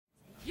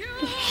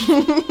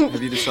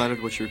Have you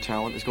decided what your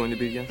talent is going to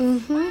be yet?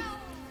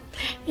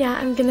 Yeah,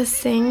 I'm gonna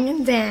sing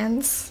and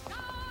dance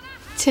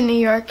to New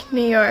York,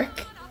 New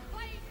York.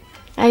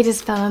 I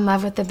just fell in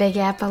love with the Big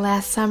Apple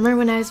last summer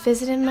when I was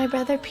visiting my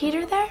brother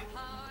Peter there.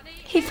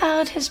 He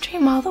followed his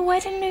dream all the way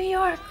to New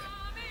York.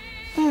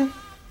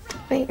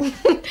 Wait.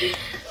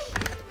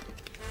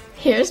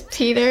 Here's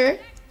Peter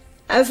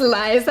as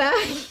Liza.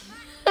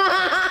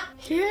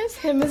 Here's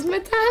him as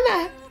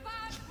Madonna.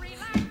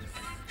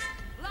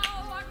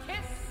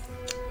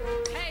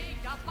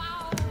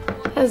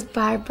 As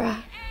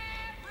Barbara.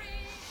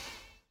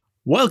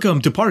 Welcome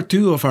to part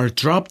 2 of our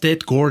Drop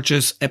Dead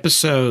Gorgeous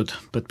episode.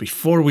 But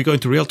before we go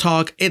into real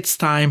talk, it's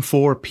time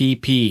for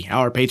PP,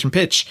 our patron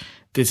pitch.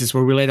 This is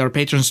where we let our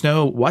patrons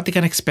know what they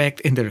can expect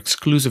in their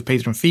exclusive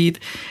patron feed,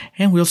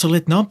 and we also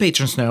let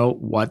non-patrons know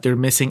what they're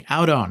missing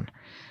out on.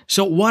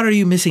 So what are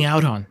you missing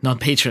out on,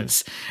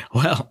 non-patrons?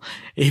 Well,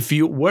 if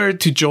you were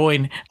to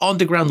join on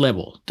the ground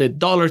level, the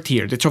dollar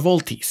tier, the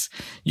Travolties,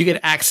 you get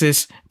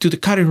access to the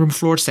cutting room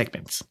floor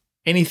segments.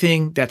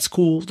 Anything that's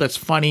cool, that's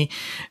funny,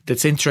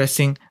 that's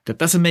interesting, that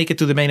doesn't make it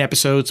to the main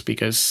episodes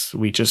because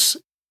we just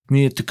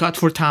needed to cut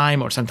for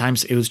time, or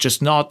sometimes it was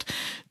just not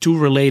too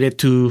related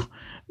to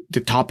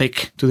the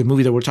topic, to the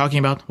movie that we're talking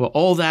about. Well,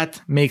 all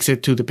that makes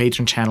it to the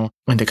Patreon channel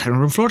and the cutting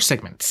room floor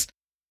segments.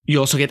 You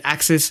also get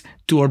access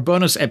to our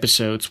bonus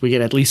episodes. We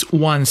get at least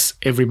once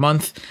every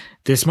month.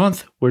 This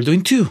month, we're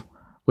doing 2.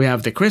 We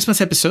have the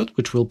Christmas episode,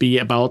 which will be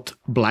about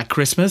Black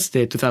Christmas,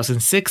 the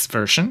 2006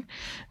 version.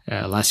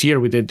 Last year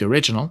we did the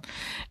original.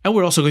 And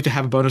we're also going to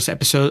have a bonus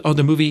episode on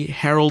the movie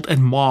Harold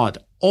and Maude,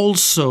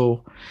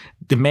 also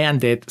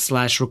demanded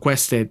 /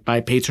 requested by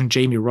patron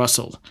Jamie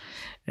Russell.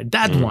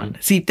 That one,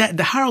 see, that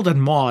the Harold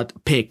and Maude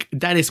pick,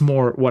 that is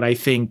more what I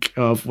think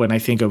of when I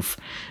think of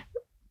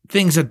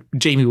things that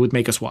Jamie would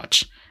make us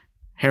watch.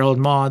 Harold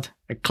and Maude,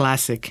 a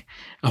classic,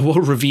 a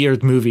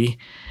well-revered movie,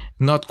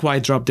 not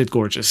quite Drop Dead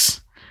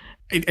Gorgeous.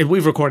 And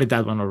we've recorded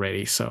that one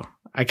already, so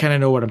I kind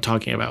of know what I'm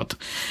talking about.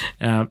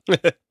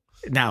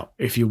 Now,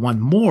 if you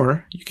want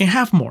more, you can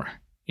have more.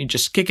 You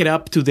just kick it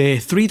up to the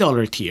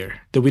 $3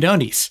 tier, the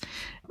Widonis.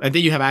 And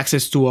then you have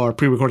access to our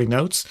pre-recording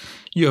notes.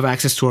 You have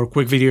access to our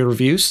quick video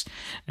reviews.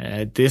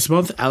 This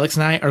month, Alex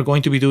and I are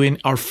going to be doing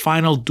our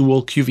final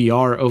dual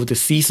QVR of the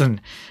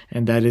season.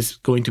 And that is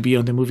going to be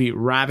on the movie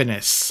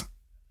Ravenous,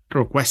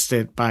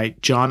 requested by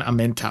John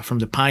Amenta from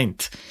The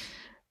Pint.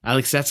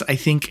 Alex, that's, I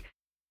think,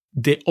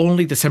 the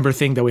only December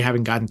thing that we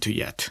haven't gotten to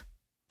yet.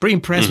 Pretty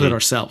impressed with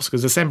ourselves,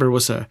 because December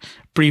was a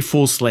pretty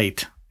full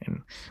slate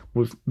and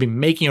we've been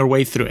making our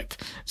way through it.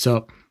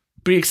 So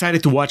pretty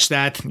excited to watch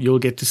that. You'll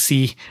get to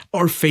see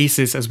our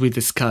faces as we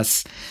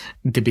discuss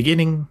the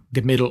beginning,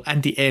 the middle,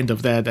 and the end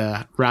of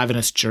that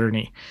Ravenous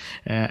journey.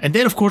 And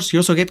then, of course, you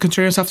also get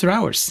Contrarians After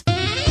Hours.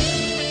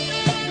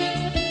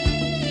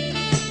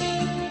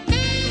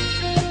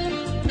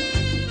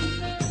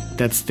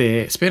 That's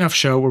the spin-off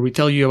show where we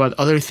tell you about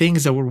other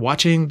things that we're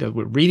watching, that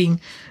we're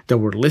reading, that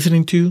we're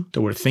listening to,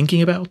 that we're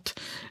thinking about.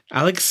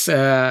 Alex,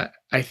 I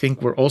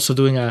think we're also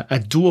doing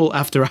a dual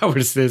After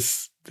Hours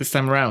this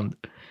time around.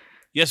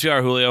 Yes, we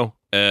are, Julio.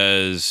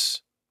 As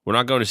we're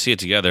not going to see it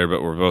together,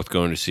 but we're both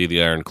going to see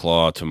The Iron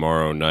Claw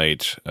tomorrow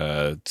night.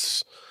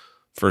 It's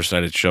first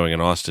night it's showing in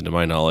Austin, to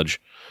my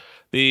knowledge.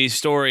 The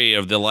story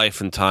of the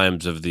life and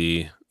times of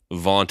the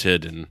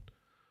vaunted and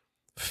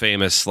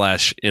famous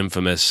 /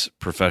 infamous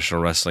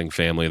professional wrestling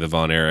family, the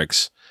Von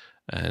Erichs.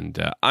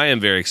 And I am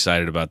very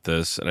excited about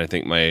this, and I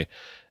think my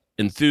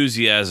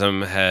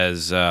enthusiasm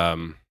has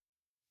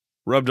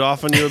rubbed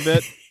off on you a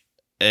bit.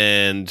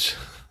 And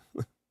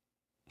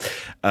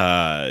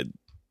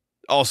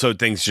also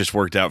things just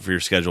worked out for your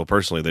schedule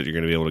personally that you're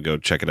going to be able to go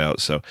check it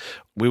out. So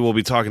we will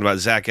be talking about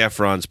Zac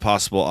Efron's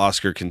possible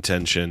Oscar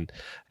contention.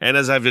 And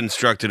as I've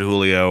instructed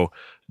Julio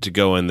to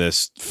go in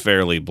this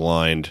fairly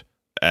blind,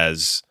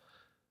 as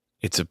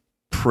it's a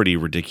pretty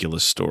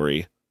ridiculous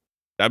story.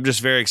 I'm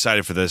just very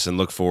excited for this and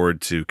look forward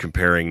to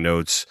comparing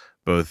notes,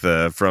 both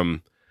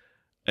from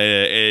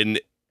an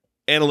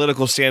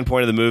analytical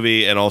standpoint of the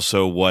movie and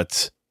also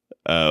what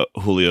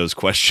Julio's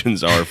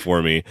questions are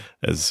for me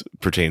as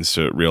pertains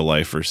to real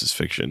life versus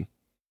fiction.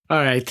 All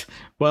right.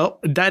 Well,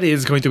 that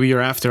is going to be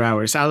your After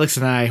Hours. Alex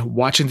and I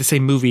watching the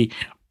same movie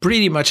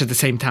pretty much at the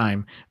same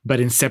time, but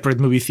in separate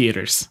movie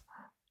theaters.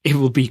 It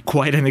will be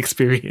quite an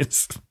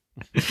experience.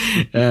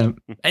 And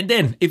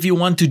then if you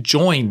want to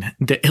join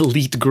the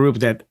elite group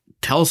that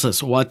tells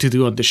us what to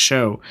do on the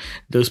show,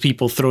 those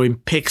people throwing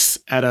picks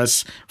at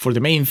us for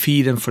the main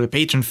feed and for the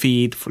patron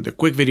feed, for the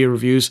quick video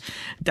reviews,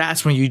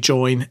 that's when you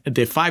join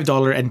the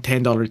 $5 and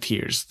 $10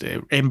 tiers,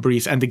 the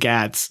Embrees and the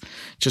Gads.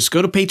 Just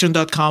go to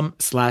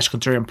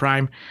patreon.com/Contrarian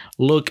Prime,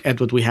 look at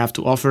what we have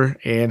to offer,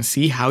 and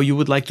see how you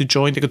would like to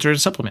join the Contrarian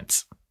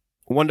supplements.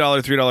 $1,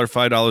 $3,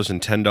 $5,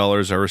 and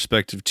 $10 are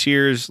respective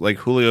tiers. Like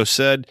Julio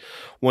said,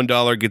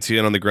 $1 gets you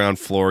in on the ground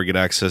floor, get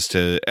access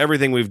to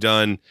everything we've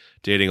done,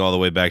 dating all the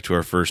way back to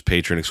our first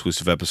patron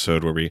exclusive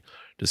episode where we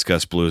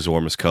discussed Blue is the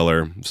Warmest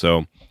Color.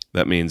 So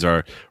that means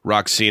our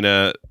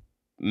Roxina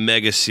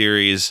mega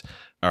series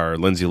our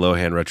Lindsay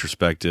Lohan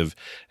retrospective,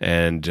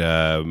 and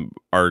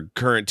our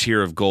current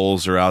tier of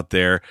goals are out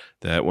there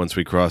that once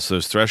we cross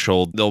those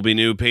threshold, there'll be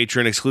new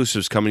Patreon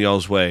exclusives coming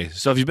y'all's way.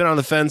 So if you've been on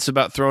the fence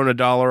about throwing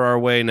 $1 our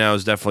way, now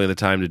is definitely the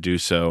time to do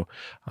so.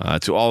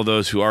 To all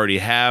those who already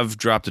have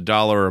dropped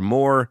 $1 or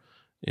more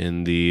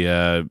in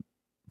the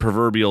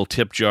proverbial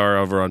tip jar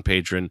over on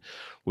Patreon,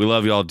 we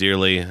love y'all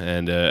dearly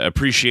and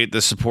appreciate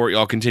the support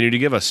y'all continue to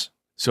give us.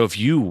 So if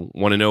you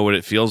want to know what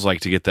it feels like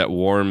to get that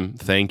warm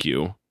thank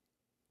you,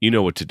 you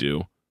know what to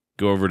do.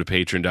 Go over to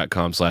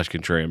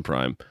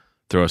patreon.com/contrarianprime.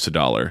 Throw us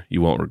 $1.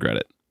 You won't regret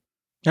it.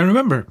 And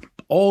remember,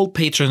 all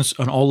patrons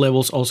on all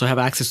levels also have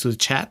access to the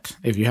chat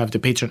if you have the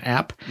Patreon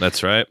app.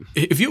 That's right.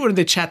 If you were in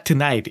the chat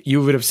tonight,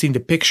 you would have seen the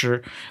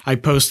picture I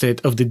posted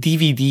of the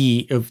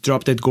DVD of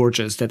Drop Dead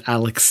Gorgeous that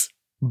Alex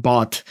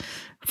bought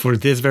for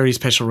this very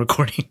special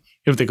recording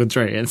of the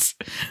Contrarians.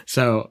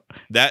 So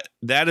that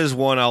is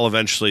one I'll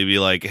eventually be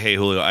like, hey,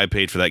 Julio, I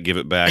paid for that, give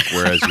it back.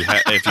 Whereas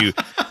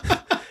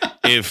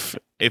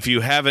if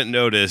you haven't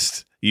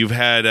noticed, you've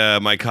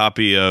had my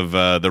copy of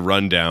The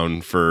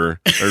Rundown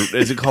or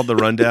is it called The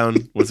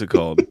Rundown? What's it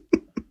called?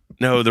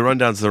 No, The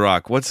Rundown's The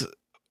Rock. What's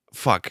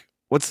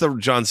the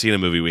John Cena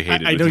movie we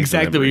hated? I know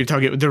exactly what you're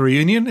talking about. The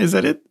Reunion, is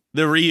that it?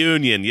 The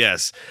Reunion,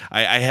 yes.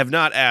 I have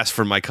not asked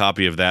for my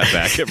copy of that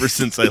back ever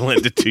since I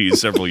lent it to you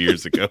several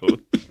years ago.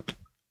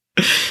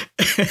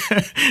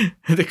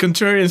 The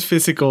Contrarians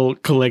physical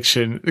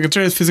collection, the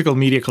Contrarians physical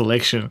media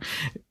collection,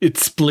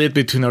 it's split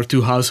between our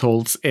two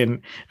households,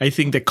 and I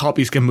think the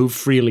copies can move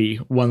freely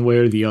one way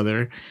or the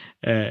other.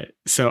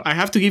 So I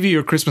have to give you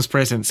your Christmas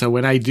present. So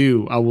when I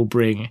do, I will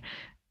bring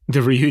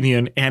The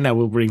Reunion and I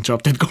will bring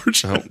Drop Dead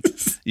Gorgeous. Oh,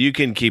 you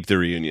can keep The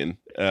Reunion.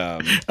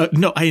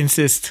 No, I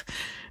insist,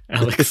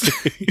 Alex.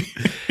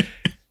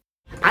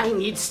 I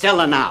need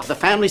Stella now. The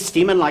family's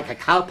steaming like a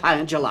cow pie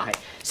in July.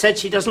 Said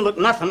she doesn't look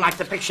nothing like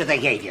the picture they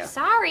gave you.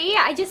 Sorry,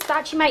 I just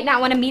thought she might not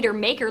want to meet her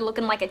maker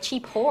looking like a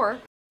cheap whore.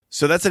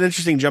 So that's an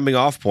interesting jumping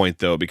off point,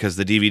 though, because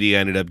the DVD I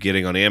ended up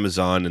getting on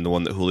Amazon and the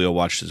one that Julio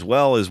watched as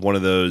well is one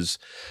of those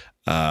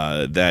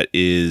that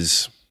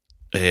is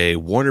a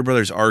Warner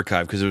Brothers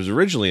archive, because it was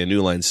originally a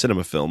New Line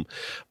Cinema film,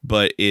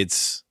 but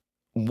it's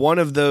one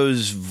of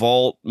those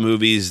vault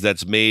movies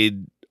that's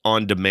made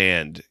on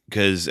demand,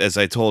 because as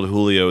I told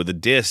Julio, the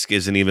disc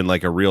isn't even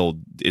like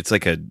it's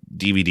like a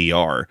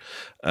DVD-R,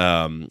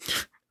 and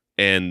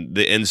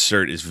the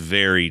insert is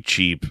very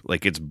cheap,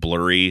 like it's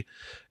blurry.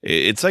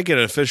 It's like an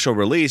official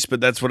release,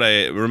 but that's what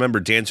I remember.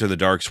 Dancer in the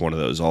Dark's one of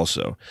those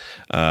also.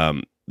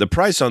 The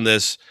price on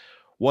this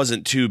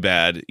wasn't too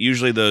bad.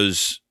 Usually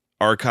those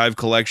archive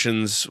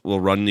collections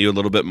will run you a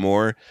little bit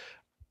more,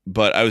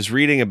 but I was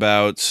reading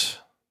about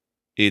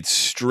its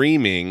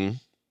streaming.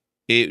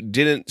 It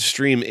didn't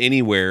stream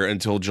anywhere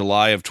until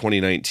July of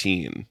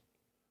 2019,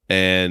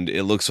 and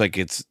it looks like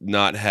it's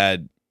not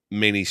had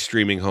many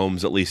streaming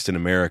homes, at least in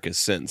America,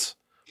 since,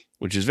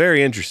 which is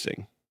very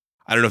interesting.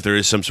 I don't know if there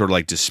is some sort of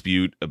like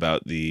dispute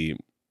about the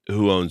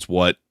who owns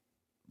what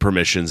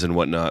permissions and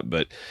whatnot,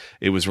 but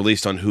it was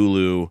released on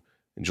Hulu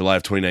in July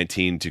of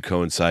 2019 to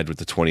coincide with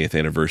the 20th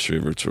anniversary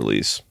of its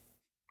release.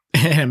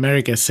 And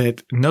America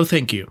said, no,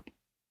 thank you.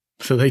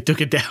 So they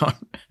took it down.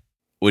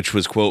 Which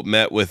was, quote,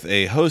 met with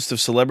a host of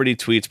celebrity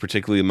tweets,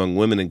 particularly among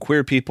women and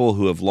queer people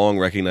who have long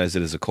recognized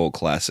it as a cult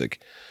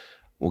classic.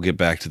 We'll get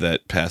back to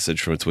that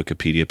passage from its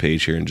Wikipedia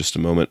page here in just a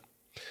moment.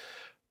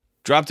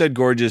 Drop Dead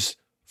Gorgeous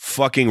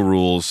fucking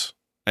rules.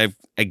 I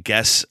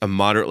guess a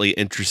moderately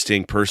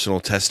interesting personal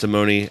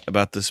testimony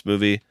about this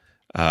movie.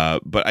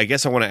 But I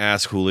guess I want to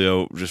ask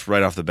Julio, just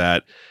right off the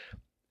bat,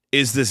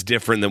 is this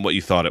different than what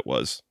you thought it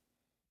was?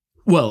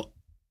 Well,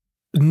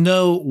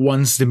 no,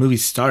 once the movie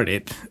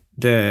started.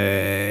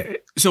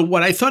 So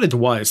what I thought it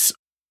was,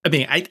 I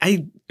mean,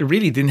 I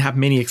really didn't have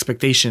many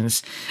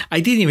expectations. I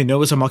didn't even know it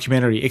was a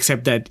mockumentary,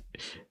 except that,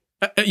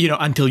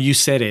 until you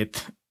said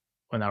it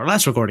on our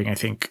last recording, I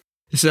think.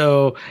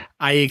 So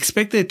I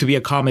expected it to be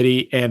a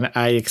comedy, and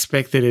I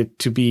expected it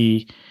to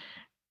be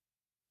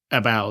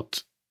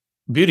about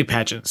beauty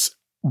pageants,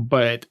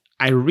 but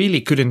I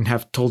really couldn't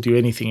have told you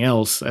anything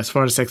else as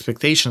far as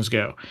expectations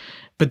go.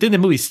 But then the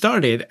movie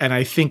started, and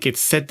I think it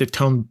set the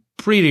tone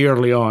pretty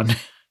early on.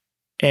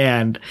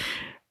 And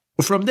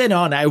from then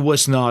on, I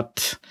was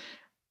not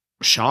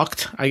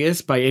shocked, I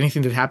guess, by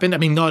anything that happened. I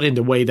mean, not in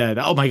the way that,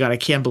 oh my God, I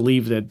can't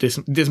believe that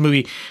this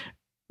movie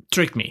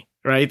tricked me,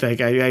 right? Like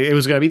it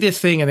was going to be this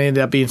thing and it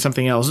ended up being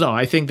something else. No,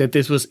 I think that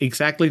this was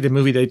exactly the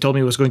movie they told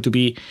me was going to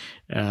be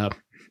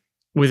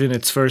within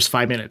its first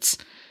 5 minutes.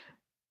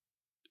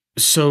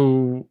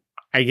 So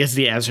I guess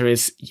the answer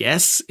is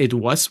yes, it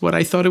was what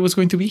I thought it was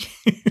going to be.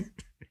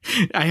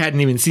 I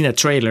hadn't even seen a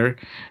trailer.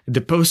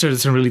 The poster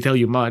doesn't really tell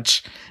you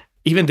much.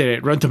 Even the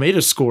Rotten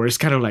Tomatoes score is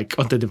kind of like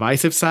on the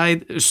divisive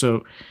side.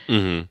 So,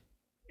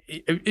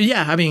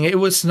 yeah, I mean, it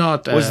was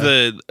not... Was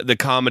the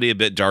comedy a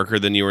bit darker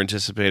than you were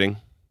anticipating?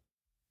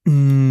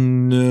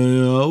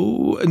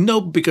 No,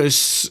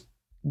 because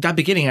that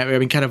beginning, I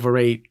mean, kind of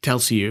already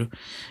tells you.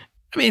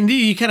 I mean,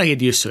 you kind of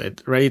get used to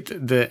it, right?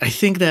 I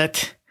think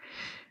that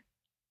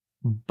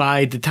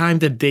by the time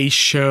that they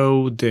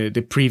show the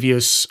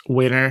previous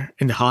winner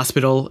in the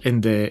hospital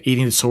in the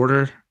eating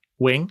disorder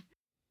wing,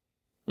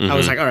 I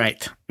was like, all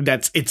right,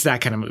 it's that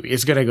kind of movie.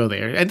 It's going to go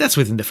there. And that's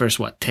within the first,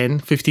 10,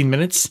 15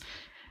 minutes?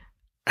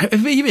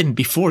 Even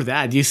before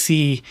that, you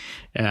see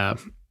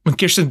when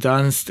Kirsten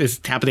Dunst is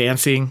tap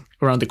dancing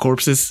around the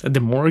corpses at the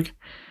morgue.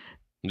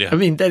 Yeah. I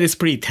mean, that is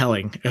pretty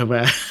telling of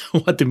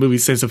what the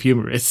movie's sense of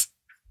humor is.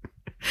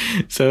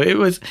 So it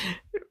was...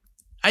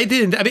 I'm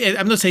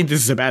not saying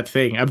this is a bad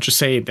thing. I'm just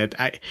saying that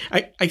I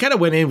kind of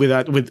went in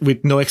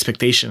with no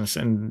expectations,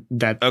 and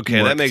that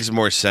okay, worked. that makes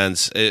more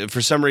sense.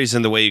 For some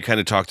reason, the way you kind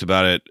of talked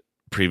about it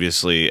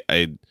previously,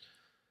 I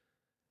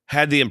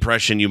had the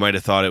impression you might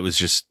have thought it was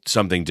just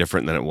something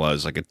different than it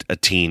was, like a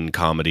teen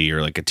comedy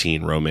or like a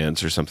teen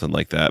romance or something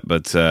like that.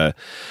 But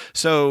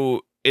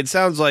so it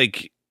sounds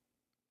like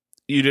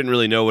you didn't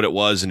really know what it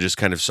was and just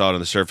kind of saw it on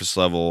the surface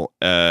level.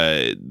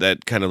 That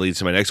kind of leads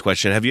to my next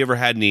question. Have you ever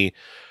had any...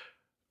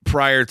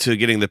 Prior to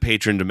getting the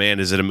patron demand,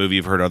 is it a movie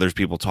you've heard other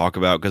people talk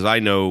about? Because I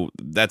know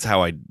that's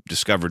how I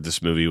discovered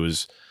this movie,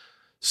 was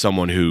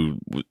someone who,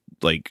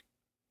 like,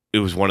 it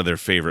was one of their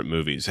favorite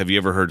movies. Have you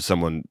ever heard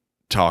someone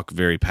talk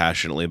very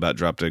passionately about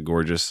Drop Dead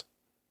Gorgeous?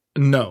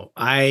 No.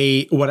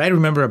 What I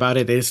remember about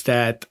it is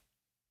that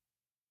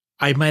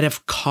I might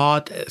have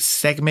caught a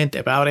segment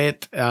about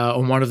it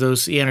on one of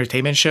those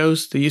entertainment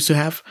shows they used to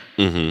have,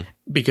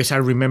 because I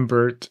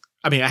remembered...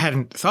 I mean, I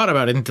hadn't thought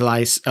about it until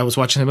I was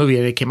watching the movie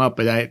and it came up.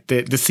 But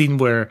the scene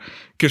where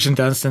Kirsten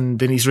Dunst and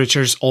Denise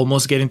Richards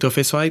almost get into a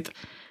fist fight,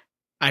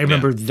 I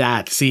remember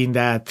seeing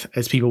that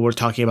as people were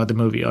talking about the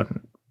movie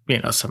on,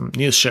 some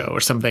news show or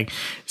something.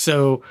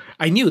 So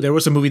I knew there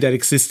was a movie that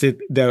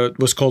existed that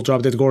was called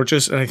Drop Dead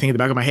Gorgeous. And I think in the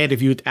back of my head,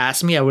 if you'd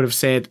asked me, I would have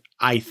said,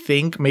 I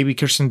think maybe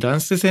Kirsten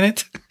Dunst is in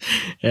it.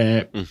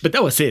 But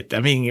that was it. I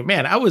mean,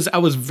 man, I was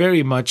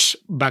very much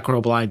back row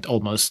blind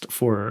almost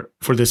for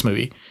this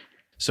movie.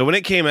 So when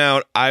it came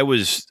out, I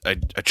was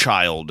a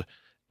child,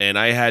 and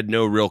I had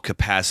no real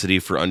capacity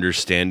for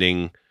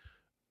understanding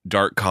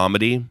dark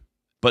comedy.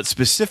 But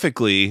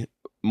specifically,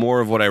 more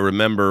of what I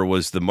remember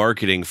was the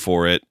marketing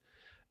for it,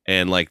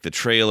 and like the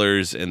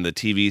trailers and the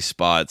TV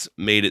spots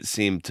made it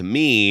seem to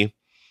me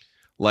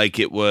like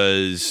it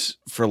was,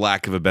 for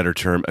lack of a better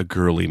term, a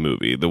girly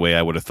movie, the way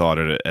I would have thought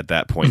it at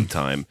that point in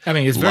time. I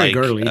mean, it's very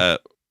girly.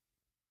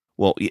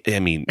 Well, I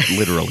mean,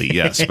 literally,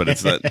 yes, but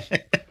it's not...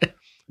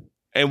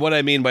 And what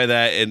I mean by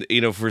that,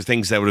 and for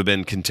things that would have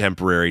been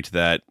contemporary to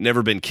that,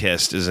 Never Been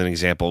Kissed is an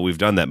example. We've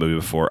done that movie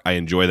before. I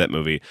enjoy that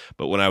movie.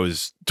 But when I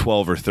was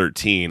 12 or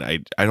 13,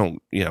 I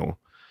don't,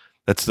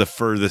 that's the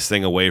furthest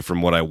thing away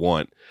from what I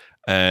want.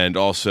 And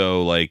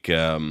also, like,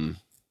 what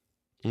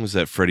was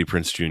that Freddie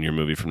Prinze Jr.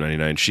 movie from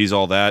 99? She's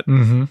All That.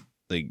 Mm-hmm.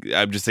 Like,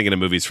 I'm just thinking of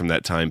movies from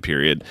that time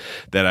period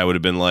that I would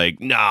have been like,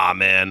 nah,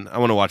 man, I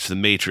want to watch The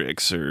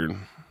Matrix or...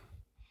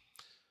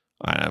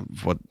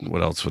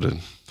 what else would it?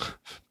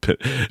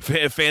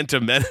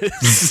 Phantom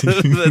Menace.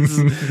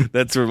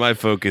 that's where my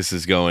focus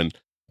is going.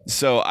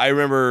 So I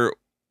remember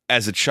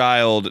as a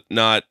child,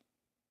 I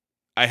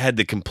had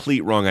the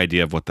complete wrong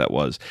idea of what that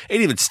was.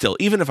 And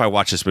even if I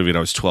watched this movie when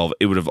I was 12,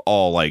 it would have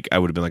I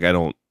would have been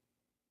like,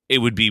 it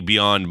would be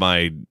beyond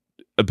my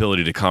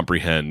ability to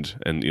comprehend.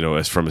 And,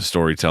 as from a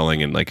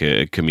storytelling and like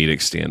a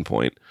comedic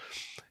standpoint.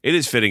 It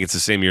is fitting. It's the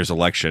same year's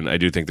Election. I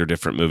do think they're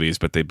different movies,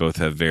 but they both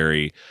have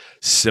very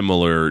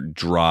similar,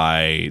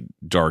 dry,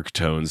 dark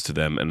tones to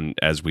them. And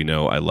as we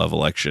know, I love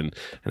Election,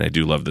 and I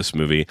do love this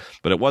movie.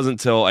 But it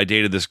wasn't until I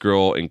dated this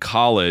girl in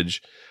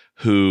college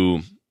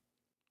who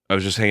I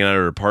was just hanging out at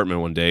her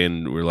apartment one day,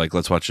 and we were like,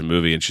 let's watch a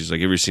movie. And she's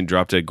like, have you ever seen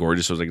Drop Dead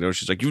Gorgeous? I was like, no.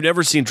 She's like, you've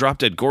never seen Drop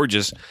Dead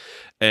Gorgeous?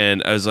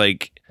 And I was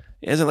like,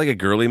 isn't it like a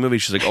girly movie?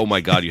 She's like, oh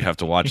my God, you have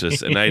to watch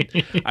this. And I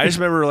just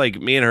remember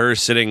like me and her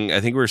sitting, I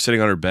think we were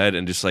sitting on her bed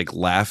and just like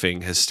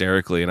laughing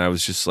hysterically. And I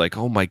was just like,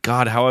 oh my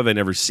God, how have I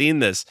never seen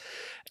this?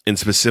 And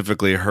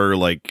specifically her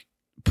like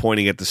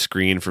pointing at the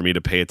screen for me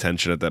to pay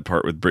attention at that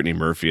part with Brittany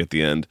Murphy at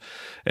the end.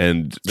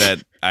 And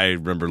that I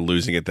remember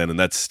losing it then. And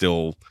that's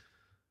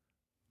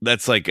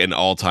like an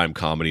all-time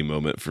comedy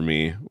moment for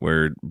me,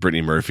 where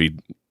Brittany Murphy,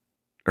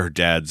 her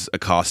dad's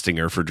accosting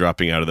her for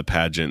dropping out of the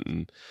pageant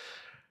and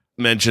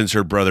mentions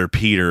her brother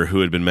Peter,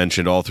 who had been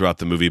mentioned all throughout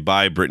the movie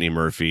by Brittany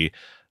Murphy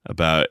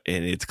and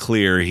it's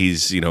clear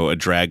he's, a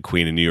drag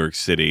queen in New York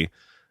City.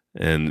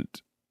 And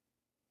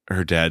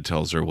her dad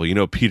tells her,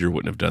 well, Peter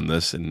wouldn't have done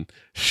this. And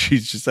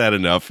she's just had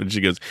enough. And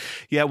she goes,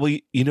 yeah, well,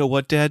 you know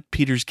what, Dad?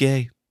 Peter's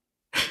gay.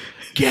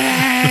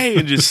 Gay!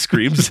 And just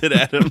screams it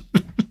at him.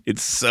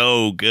 It's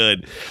so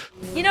good.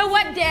 You know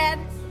what, Dad?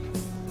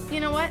 You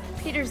know what?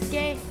 Peter's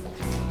gay.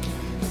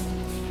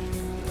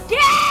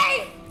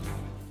 Gay!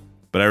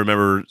 But I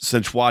remember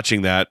since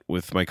watching that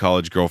with my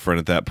college girlfriend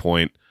at that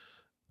point,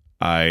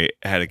 I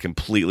had a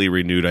completely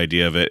renewed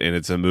idea of it. And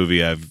it's a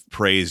movie I've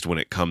praised when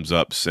it comes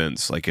up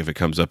since. Like if it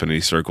comes up in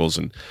any circles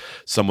and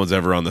someone's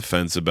ever on the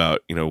fence about,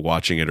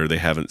 watching it or they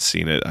haven't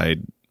seen it, I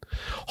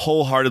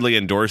wholeheartedly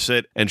endorse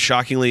it. And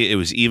shockingly, it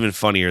was even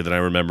funnier than I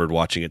remembered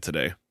watching it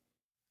today.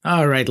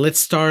 All right, let's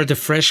start the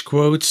fresh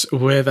quotes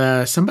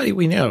with somebody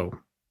we know.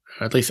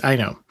 At least I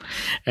know.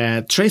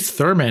 Trace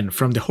Thurman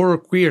from the Horror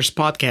Queers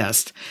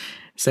podcast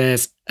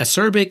says,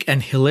 acerbic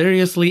and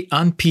hilariously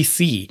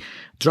un-PC,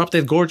 Drop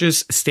Dead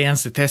Gorgeous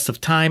stands the test of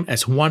time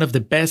as one of the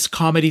best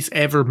comedies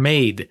ever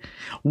made.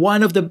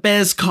 One of the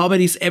best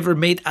comedies ever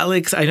made.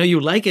 Alex, I know you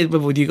like it,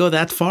 but would you go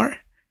that far?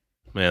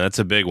 Man, that's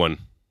a big one.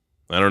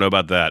 I don't know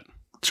about that.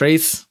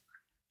 Trace,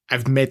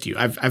 I've met you.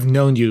 I've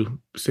known you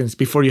since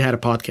before you had a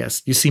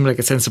podcast. You seem like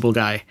a sensible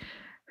guy.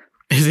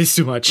 Is this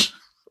too much?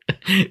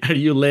 Are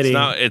you letting...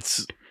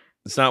 It's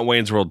not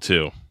Wayne's World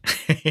 2.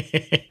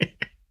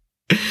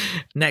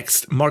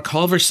 Next, Mark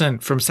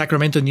Halverson from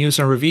Sacramento News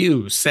and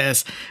Review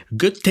says,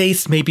 good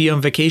taste may be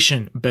on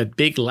vacation, but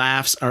big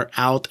laughs are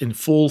out in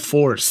full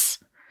force.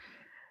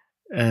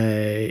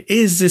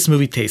 Is this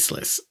movie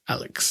tasteless,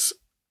 Alex?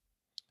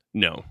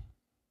 No.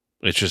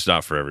 It's just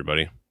not for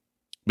everybody.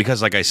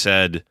 Because like I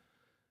said,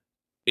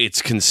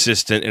 it's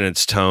consistent in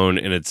its tone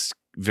and it's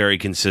very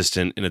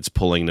consistent in its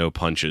pulling no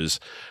punches.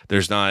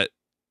 There's not,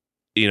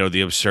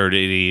 the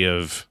absurdity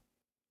of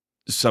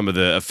some of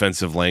the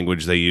offensive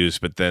language they use,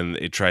 but then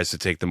it tries to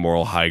take the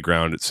moral high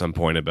ground at some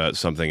point about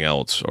something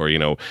else. Or,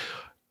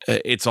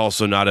 it's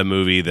also not a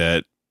movie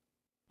that,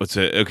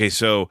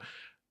 so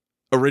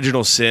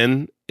Original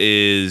Sin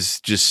is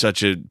just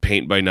such a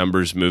paint by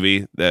numbers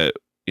movie that,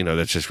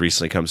 that just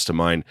recently comes to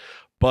mind.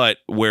 But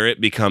where it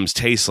becomes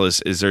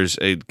tasteless is there's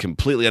a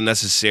completely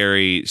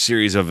unnecessary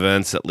series of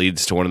events that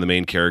leads to one of the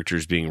main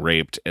characters being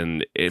raped.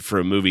 And for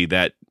a movie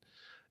that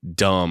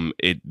dumb,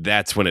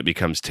 that's when it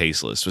becomes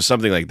tasteless. With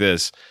something like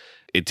this,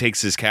 it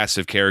takes this cast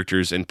of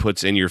characters and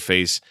puts in your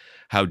face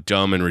how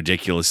dumb and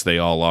ridiculous they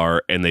all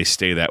are, and they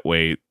stay that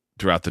way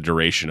throughout the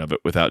duration of it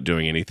without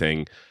doing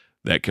anything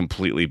that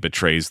completely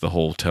betrays the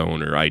whole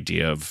tone or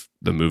idea of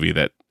the movie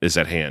that is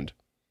at hand.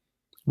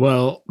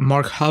 Well,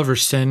 Mark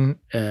Halverson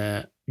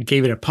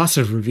gave it a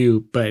positive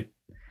review, but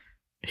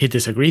he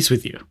disagrees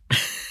with you.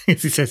 He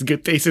says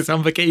good taste is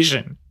on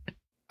vacation.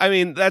 I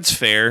mean, that's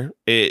fair.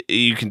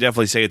 You can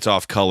definitely say it's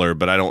off color,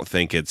 but I don't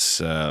think it's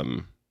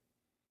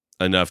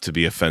enough to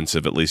be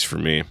offensive, at least for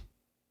me.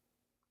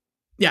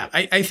 Yeah,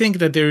 I think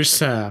that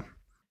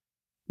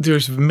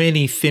there's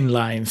many thin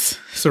lines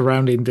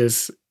surrounding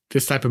this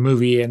type of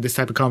movie and this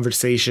type of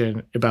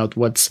conversation about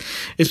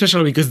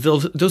especially because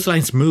those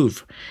lines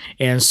move.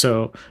 And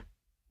so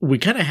we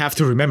kind of have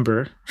to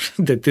remember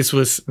that this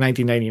was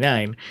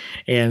 1999.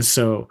 And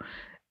so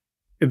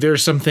there are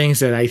some things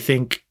that I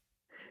think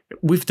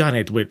we've done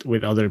it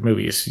with other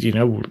movies.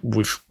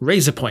 We've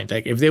raised a point.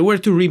 Like if they were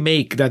to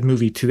remake that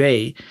movie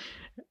today,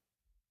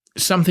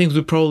 some things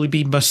would probably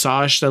be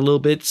massaged a little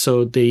bit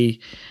so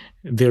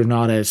they're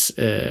not as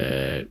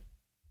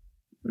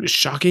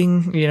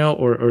shocking,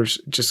 or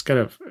just kind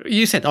of,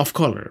 you said off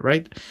color,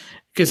 right?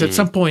 Because at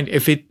some point,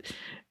 if it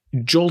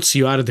jolts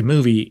you out of the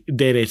movie,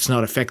 then it's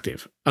not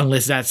effective,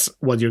 unless that's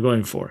what you're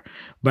going for.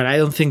 But I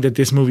don't think that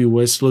this movie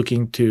was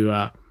looking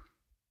to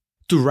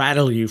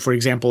rattle you, for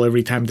example,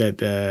 every time that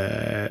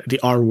the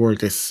R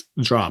word is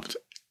dropped.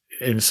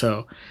 And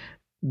so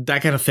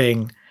that kind of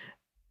thing,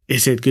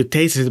 is it good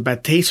taste? Is it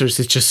bad taste? Or is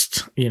it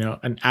just,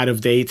 an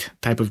out-of-date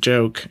type of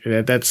joke?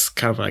 That's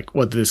kind of like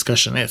what the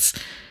discussion is.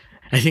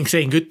 I think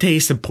saying good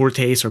taste and poor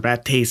taste or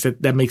bad taste,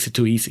 that makes it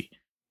too easy.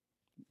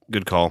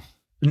 Good call.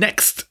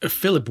 Next,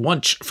 Philip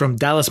Wunsch from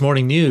Dallas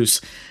Morning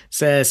News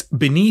says,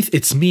 beneath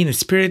its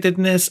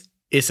mean-spiritedness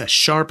is a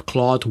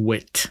sharp-clawed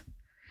wit.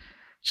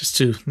 Just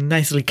to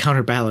nicely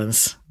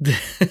counterbalance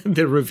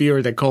the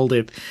reviewer that called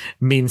it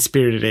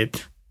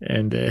mean-spirited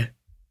and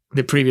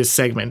the previous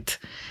segment.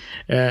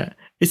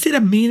 Is it a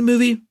mean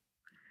movie?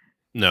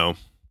 No.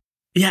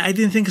 Yeah, I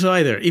didn't think so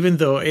either, even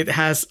though it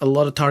has a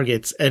lot of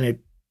targets and it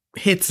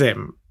hits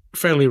them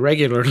fairly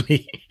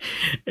regularly.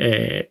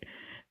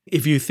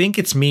 If you think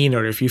it's mean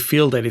or if you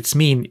feel that it's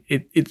mean,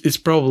 it's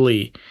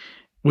probably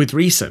with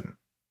reason.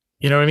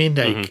 You know what I mean?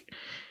 Like,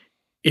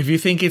 if you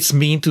think it's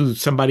mean to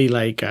somebody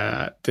like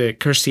the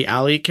Kirstie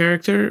Alley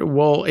character,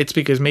 well, it's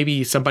because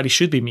maybe somebody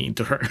should be mean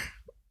to her.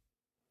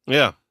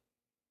 Yeah.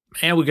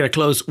 And we're going to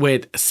close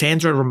with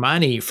Sandra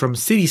Romani from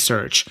City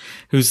Search,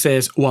 who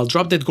says, while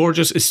Drop Dead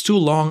Gorgeous is too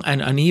long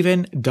and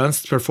uneven,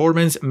 Dunst's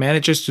performance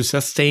manages to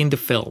sustain the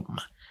film.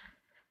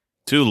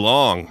 Too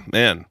long,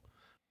 man.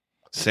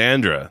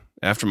 Sandra,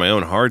 after my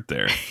own heart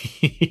there.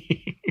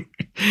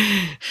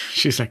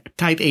 She's like,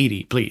 tight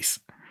 80, please.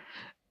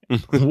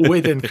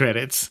 Within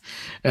credits.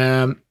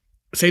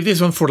 Save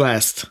this one for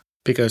last,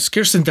 because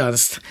Kirsten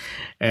Dunst,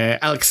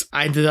 Alex,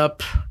 I ended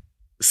up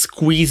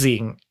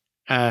squeezing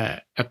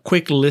a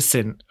quick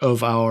listen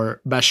of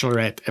our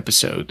Bachelorette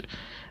episode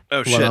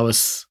while I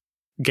was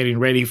getting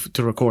ready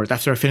to record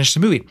after I finished the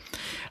movie,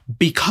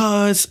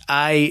 because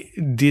I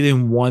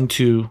didn't want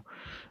to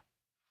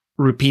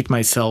repeat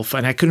myself,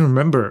 and I couldn't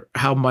remember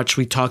how much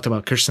we talked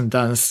about Kirsten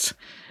Dunst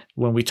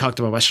when we talked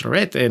about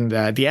Bachelorette,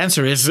 and the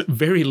answer is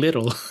very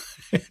little.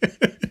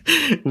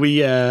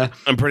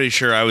 I'm pretty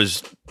sure I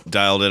was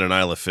dialed in on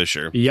Isla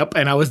Fisher. Yep,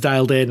 and I was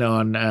dialed in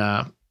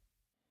on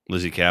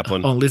Lizzie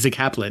Kaplan. On Lizzie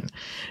Kaplan.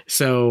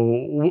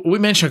 So we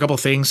mentioned a couple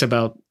things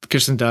about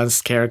Kirsten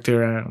Dunst's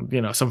character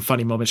and, some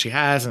funny moments she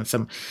has and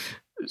some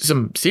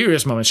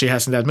serious moments she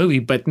has in that movie,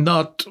 but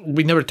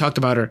we never talked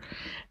about her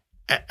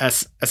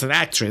as an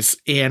actress.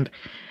 And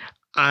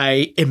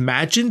I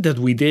imagine that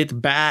we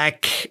did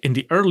back in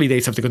the early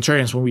days of The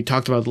Contrarians when we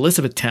talked about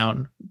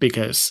Elizabethtown,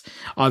 because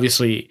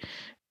obviously,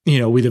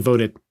 we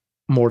devoted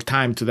more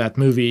time to that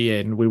movie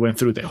and we went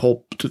through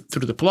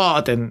through the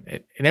plot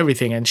and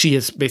everything. And she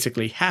is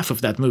basically half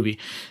of that movie.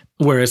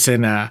 Whereas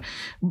in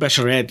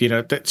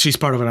Bachelorette, she's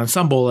part of an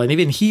ensemble. And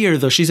even here,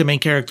 though she's a main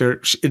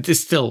character,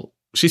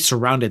 she's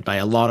surrounded by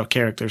a lot of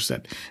characters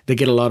that they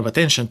get a lot of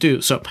attention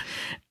too. So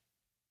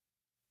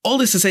all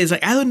this to say is,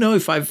 like, I don't know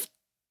if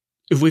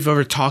we've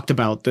ever talked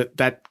about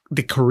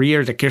the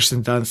career that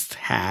Kirsten Dunst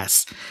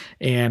has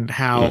and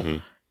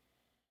how,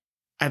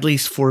 at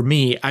least for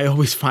me, I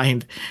always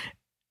find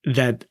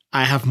that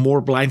I have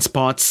more blind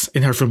spots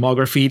in her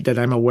filmography that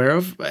I'm aware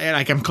of. And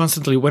like, I'm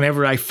constantly,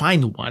 whenever I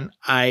find one,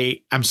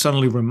 I'm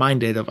suddenly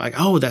reminded of, like,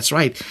 oh, that's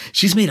right.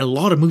 She's made a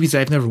lot of movies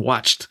that I've never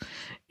watched.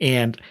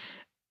 And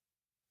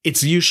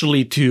it's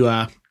usually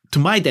to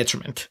my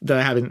detriment that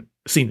I haven't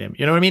seen them.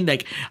 You know what I mean?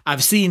 Like,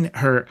 I've seen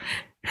her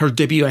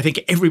debut. I think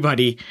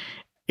everybody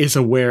is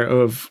aware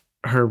of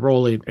her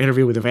role in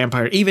Interview with the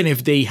Vampire, even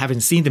if they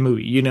haven't seen the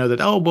movie. You know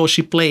that, oh, well,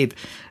 she played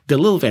the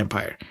little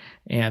vampire,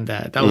 and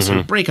that was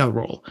her breakout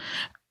role.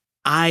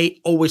 I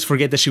always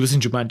forget that she was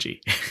in Jumanji.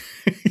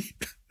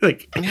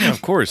 Like, yeah,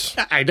 of course.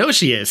 I know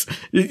she is.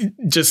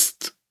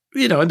 Just,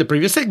 in the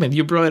previous segment,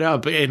 you brought it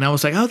up, and I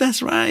was like, oh,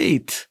 that's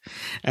right.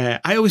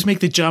 I always make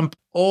the jump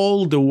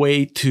all the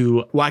way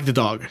to Wag the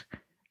Dog.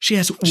 She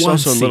has She's one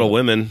also in scene. Little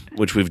Women,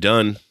 which we've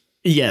done.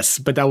 Yes,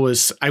 but I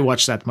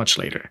watched that much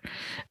later.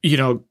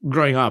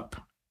 Growing up,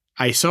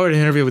 I saw her in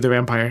Interview with the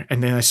Vampire,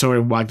 and then I saw her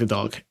in Wag the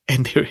Dog.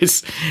 And there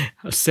is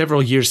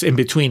several years in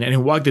between. And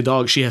in Wag the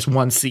Dog, she has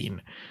one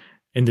scene,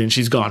 and then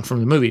she's gone from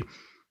the movie.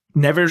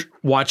 Never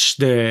watched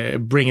the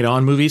Bring It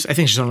On movies. I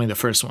think she's only in the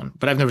first one,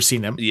 but I've never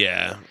seen them.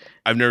 Yeah.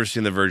 I've never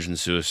seen the Virgin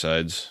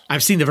Suicides.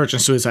 I've seen the Virgin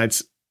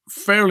Suicides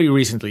fairly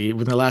recently,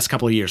 within the last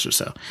couple of years or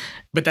so.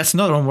 But that's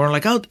another one where I'm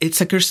like, oh, it's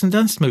a Kirsten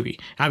Dunst movie.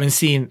 I haven't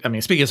seen,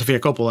 speaking of Sofia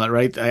Coppola,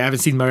 right? I haven't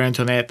seen Marie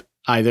Antoinette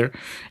either.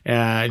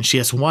 And she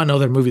has one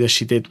other movie that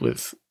she did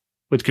with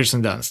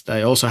Kirsten Dunst.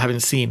 I also haven't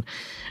seen.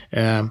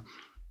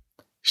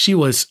 She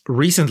was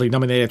recently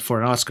nominated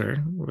for an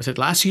Oscar. Was it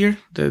last year?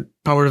 The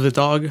Power of the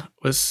Dog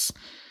was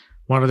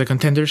one of the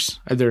contenders,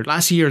 either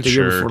last year or the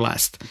year before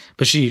last.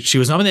 But she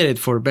was nominated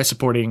for Best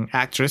Supporting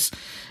Actress.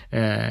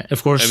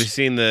 Of course. Have you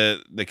seen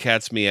the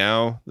Cat's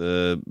Meow,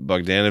 the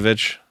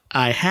Bogdanovich?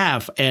 I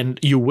have, and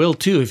you will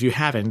too if you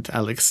haven't,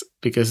 Alex,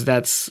 because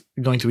that's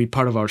going to be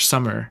part of our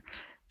summer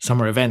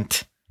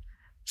event.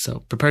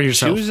 So prepare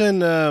yourself. She was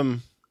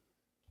in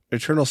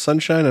Eternal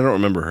Sunshine. I don't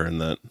remember her in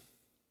that.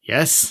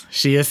 Yes,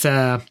 she is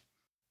the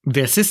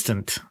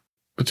assistant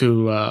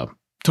to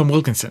Tom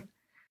Wilkinson.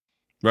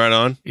 Right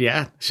on.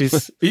 Yeah,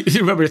 she's. You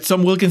remember, it's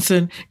Tom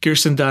Wilkinson,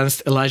 Kirsten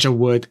Dunst, Elijah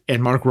Wood,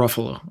 and Mark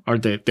Ruffalo are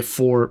the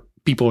four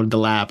people in the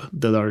lab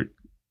that are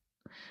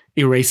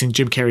erasing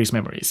Jim Carrey's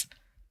memories.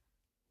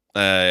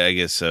 I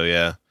guess so,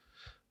 yeah.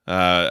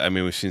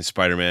 We've seen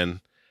Spider-Man,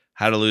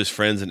 How to Lose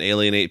Friends and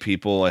Alienate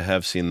People. I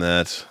have seen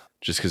that,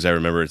 just because I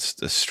remember it's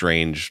a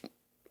strange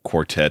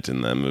quartet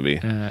in that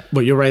movie.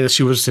 But you're right that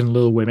she was in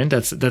Little Women.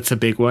 That's a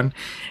big one.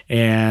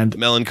 And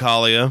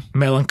Melancholia,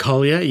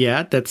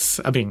 yeah. That's,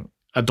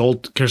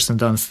 adult Kirsten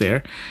Dunst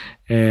there.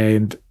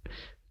 And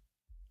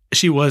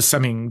she was,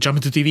 jumping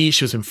to TV,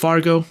 she was in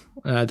Fargo,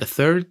 the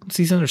third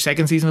season or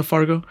second season of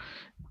Fargo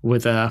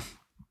with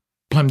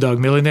Plum Dog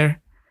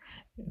Millionaire.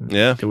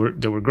 Yeah. They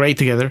were great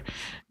together.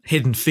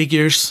 Hidden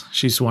Figures,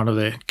 she's one of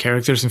the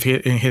characters in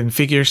Hidden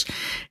Figures.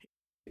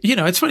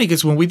 It's funny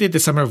because when we did the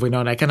Summer of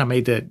Winona, I kind of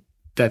made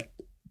that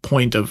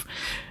point of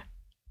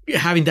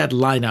having that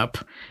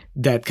lineup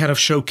that kind of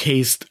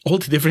showcased all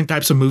the different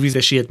types of movies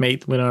that she had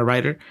made, Winona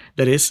Ryder,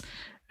 that is.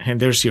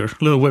 And there's your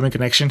Little Women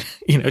connection.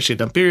 She had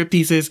done period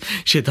pieces,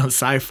 she had done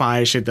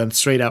sci-fi, she had done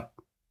straight up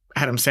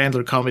Adam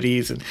Sandler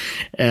comedies. And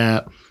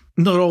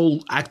not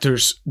all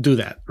actors do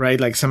that, right?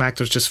 Like, some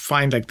actors just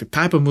find like the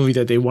type of movie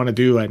that they want to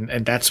do,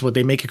 and that's what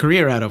they make a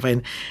career out of.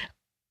 And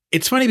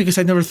it's funny because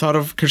I never thought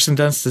of Kirsten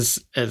Dunst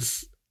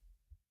as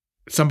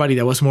somebody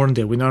that was more in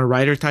the Winona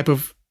Ryder type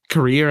of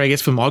career, I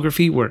guess,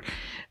 filmography, where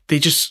they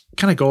just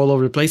kind of go all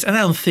over the place. And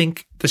I don't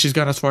think that she's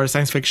gone as far as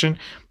science fiction.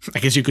 I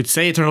guess you could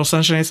say Eternal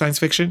Sunshine is science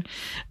fiction,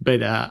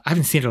 but I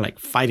haven't seen her like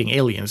fighting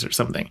aliens or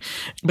something.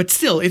 But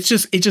still, it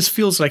just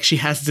feels like she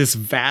has this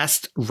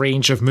vast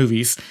range of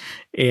movies,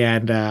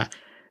 and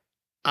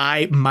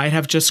I might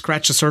have just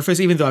scratched the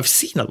surface, even though I've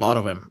seen a lot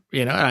of them.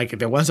 Like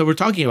the ones that we're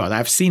talking about,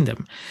 I've seen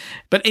them.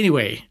 But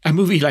anyway, a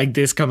movie like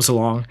this comes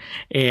along,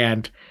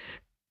 and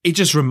it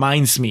just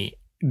reminds me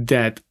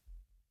that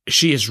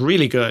she is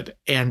really good,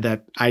 and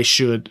that I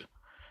should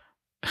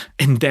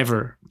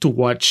endeavor to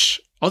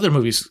watch other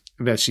movies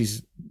that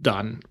she's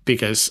done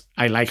because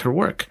I like her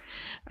work.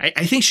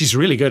 I think she's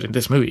really good in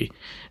this movie.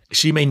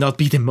 She may not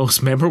be the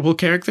most memorable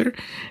character.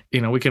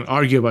 We can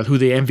argue about who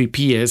the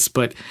MVP is,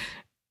 but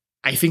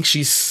I think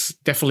she's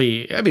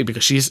definitely,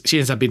 because she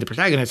ends up being the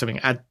protagonist.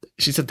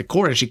 She's at the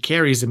core and she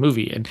carries the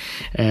movie, and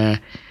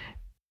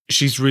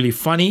she's really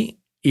funny,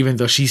 even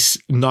though she's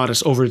not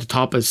as over the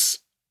top as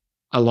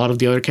a lot of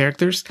the other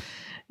characters.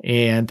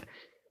 And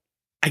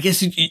I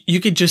guess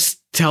you could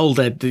just tell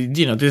that,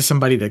 this is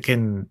somebody that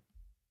can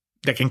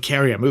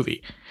carry a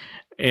movie.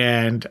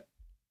 And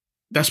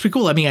that's pretty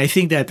cool. I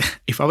think that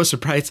if I was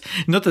surprised,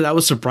 not that I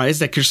was surprised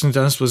that Kirsten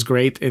Dunst was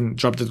great in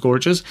Drop Dead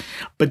Gorgeous,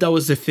 but that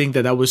was the thing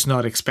that I was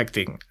not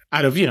expecting.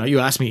 Out of, you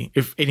asked me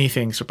if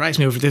anything surprised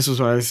me, or if this was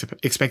what I was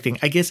expecting.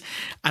 I guess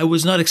I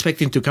was not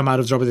expecting to come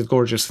out of Drop Dead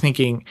Gorgeous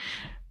thinking,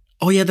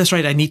 oh yeah, that's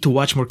right, I need to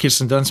watch more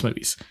Kirsten Dunst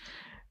movies.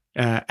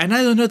 And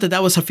I don't know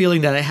that was a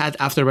feeling that I had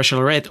after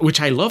Bachelorette,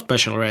 which I loved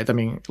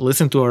Bachelorette.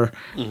 Listen to our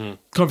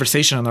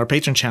conversation on our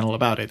Patreon channel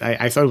about it.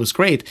 I thought it was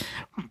great,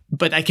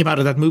 but I came out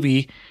of that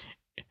movie.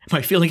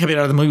 My feeling coming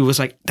out of the movie was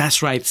like,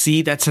 that's right.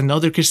 See, that's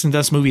another Kirsten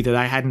Dunst movie that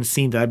I hadn't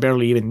seen, that I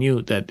barely even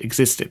knew that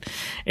existed.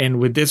 And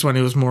with this one,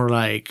 it was more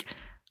like,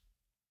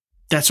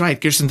 that's right,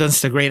 Kirsten Dunst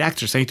is a great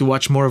actress. I need to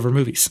watch more of her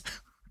movies.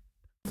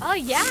 Oh,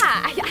 yeah.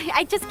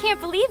 I just can't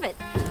believe it.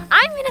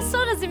 I'm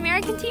Minnesota's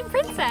American Team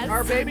Princess.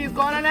 Our baby's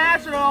going to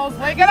nationals.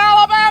 Lincoln,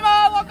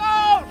 Alabama, look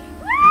out!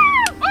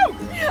 Woo!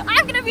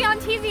 I'm going to be on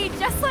TV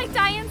just like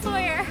Diane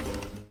Sawyer.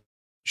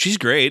 She's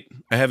great.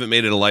 I haven't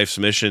made it a life's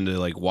mission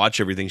to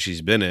watch everything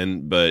she's been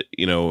in, but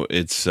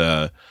it's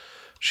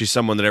she's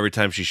someone that every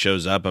time she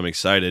shows up, I'm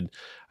excited.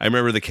 I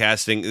remember the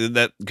casting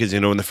that, because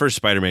when the first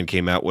Spider-Man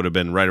came out would have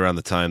been right around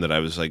the time that I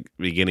was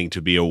beginning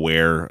to be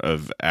aware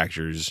of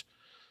actors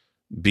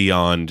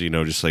beyond,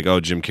 just oh,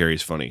 Jim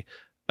Carrey's funny.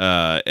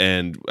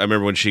 And I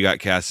remember when she got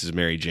cast as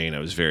Mary Jane, I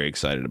was very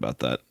excited about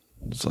that.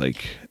 It's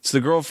it's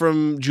the girl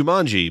from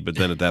Jumanji, but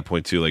then at that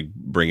point too,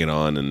 Bring It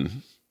On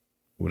and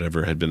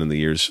whatever had been in the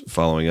years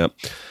following up.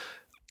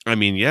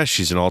 Yeah,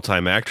 she's an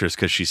all-time actress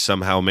because she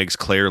somehow makes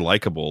Claire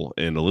likable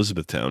in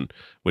Elizabethtown,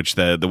 which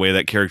the way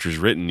that character is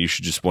written, you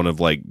should just want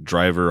to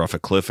drive her off a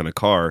cliff in a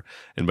car,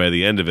 and by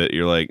the end of it,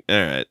 you're like, all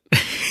right.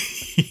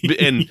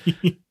 And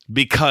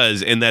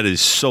that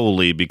is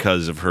solely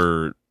because of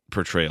her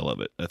portrayal of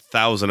it.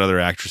 1,000 other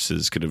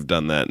actresses could have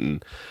done that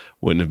and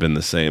wouldn't have been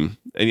the same.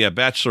 And yeah,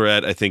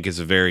 Bachelorette, I think, is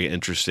a very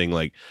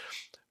interesting,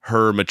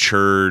 her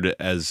matured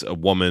as a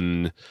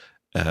woman,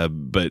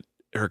 but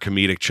her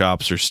comedic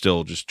chops are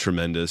still just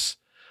tremendous.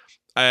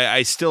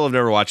 I still have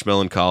never watched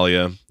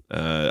Melancholia.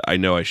 I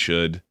know I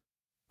should.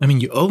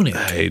 You own it.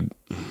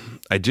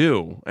 I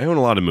do. I own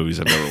a lot of movies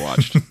I've never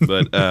watched.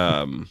 But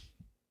I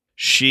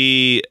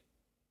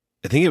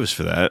think it was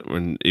for that,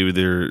 when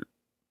either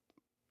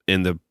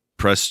in the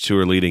press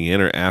tour leading in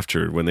or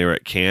after, when they were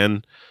at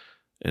Cannes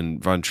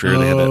and Von Trier,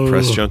 they had that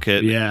press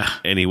junket. Yeah.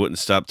 And he wouldn't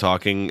stop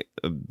talking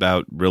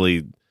about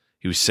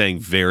he was saying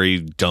very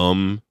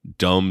dumb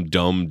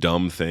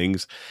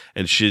things.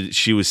 And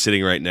she was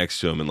sitting right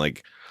next to him,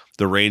 and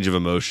the range of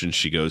emotions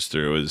she goes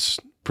through is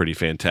pretty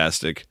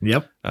fantastic.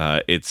 Yep.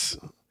 It's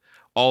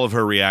all of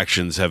her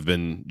reactions have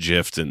been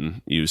gifed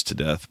and used to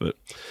death, but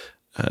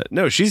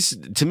no,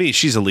 to me,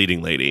 she's a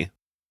leading lady.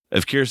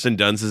 If Kirsten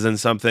Dunst is in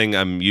something,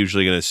 I'm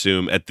usually going to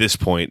assume at this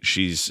point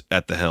she's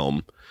at the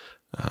helm.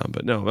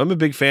 But no, I'm a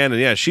big fan, and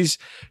yeah, she's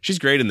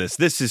great in this.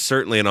 This is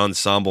certainly an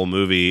ensemble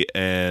movie,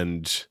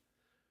 and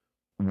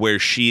where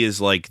she is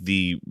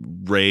the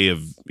ray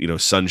of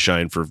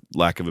sunshine, for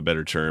lack of a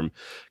better term,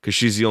 because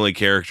she's the only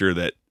character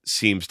that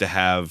seems to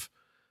have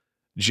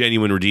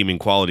genuine redeeming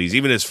qualities.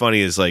 Even as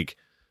funny as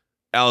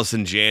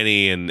Allison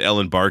Janney and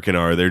Ellen Barkin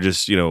are, they're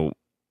just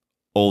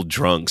old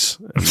drunks.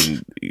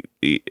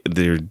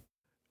 They're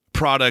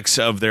products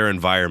of their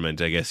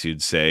environment, I guess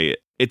you'd say.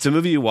 It's a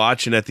movie you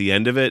watch, and at the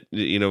end of it,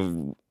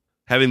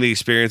 having the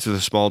experience with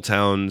the small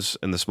towns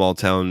and the small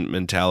town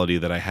mentality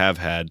that I have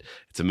had,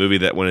 it's a movie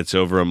that when it's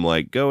over, I'm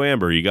like, go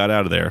Amber, you got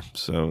out of there.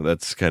 So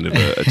that's kind of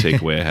a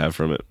takeaway I have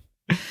from it.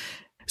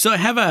 So I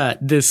have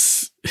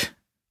this,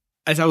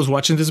 as I was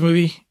watching this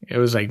movie, it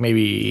was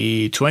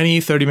maybe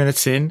 20, 30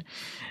 minutes in,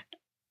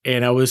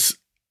 and I was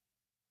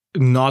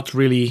not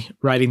really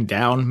writing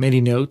down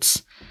many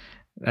notes.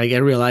 I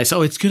realized,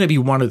 it's going to be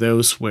one of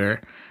those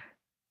where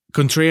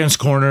Contrarian's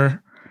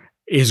Corner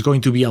is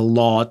going to be a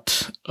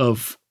lot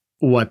of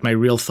what my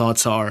real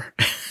thoughts are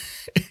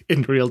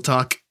in real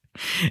talk,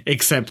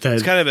 except that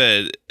it's kind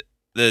of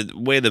the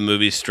way the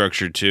movie's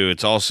structured too.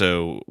 It's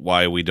also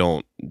why we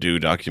don't do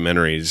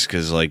documentaries,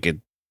 because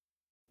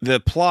the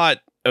plot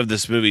of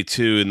this movie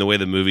too, and the way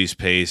the movie's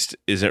paced,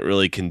 isn't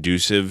really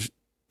conducive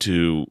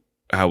to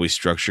how we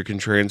structure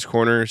Contrarian's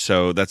Corner.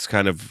 So that's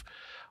kind of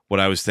what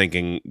I was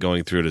thinking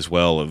going through it as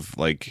well, of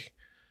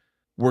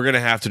we're going to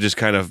have to just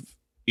kind of,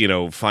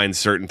 find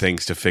certain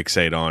things to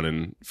fixate on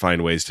and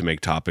find ways to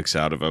make topics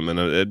out of them. And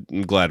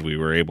I'm glad we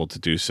were able to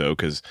do so,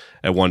 because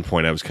at one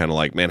point I was kind of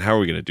like, man, how are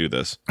we going to do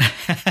this?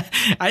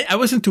 I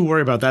wasn't too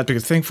worried about that,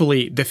 because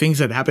thankfully the things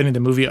that happen in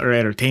the movie are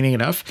entertaining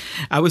enough.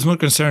 I was more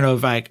concerned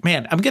of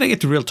man, I'm going to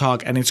get to real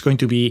talk, and it's going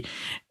to be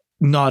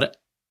not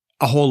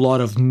a whole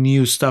lot of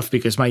new stuff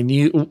because my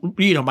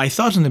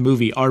thoughts on the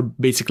movie are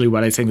basically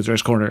what I say in the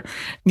Dress Corner,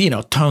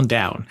 toned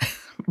down.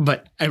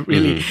 But I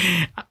really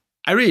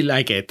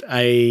like it.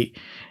 I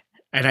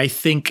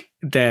think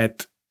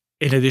that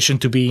in addition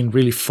to being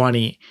really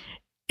funny,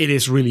 it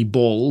is really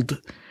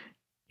bold.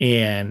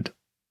 And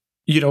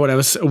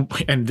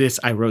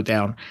I wrote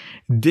down,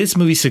 this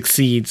movie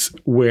succeeds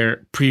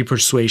where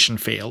Pre-Persuasion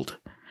failed.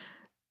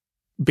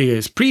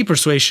 Because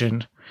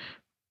Pre-Persuasion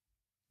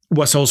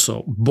was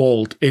also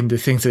bold in the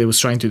things that it was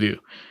trying to do.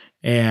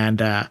 And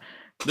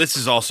this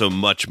is also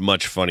much,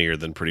 much funnier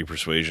than Pretty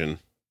Persuasion.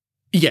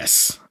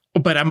 Yes.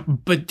 But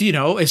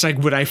it's like,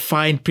 would I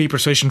find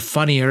Pre-Persuasion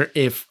funnier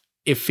if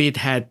it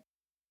had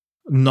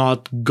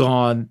not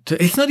gone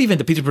to, it's not even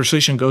that Pretty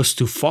Persuasion goes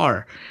too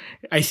far.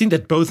 I think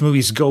that both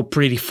movies go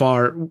pretty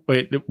far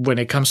when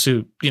it comes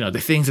to,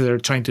 the things that they're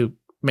trying to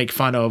make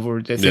fun of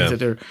or the things that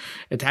they're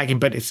attacking.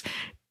 But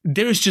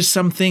there's just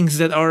some things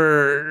that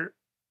are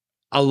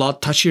a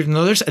lot touchier than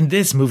others. And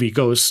this movie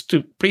goes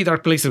to pretty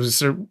dark places.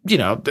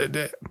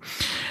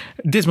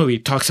 This movie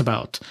talks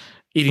about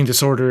eating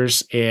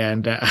disorders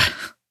and,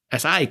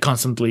 as I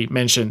constantly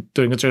mentioned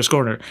during the Dress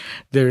Corner,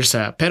 there's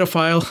a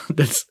pedophile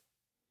that's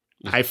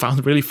I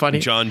found really funny.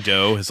 John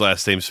Doe, his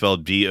last name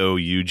spelled Bough.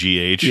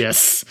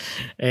 Yes.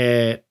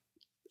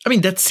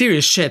 That's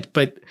serious shit,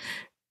 but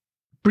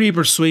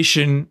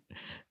Pre-Persuasion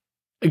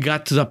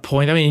got to that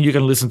point. You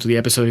can listen to the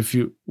episode if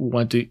you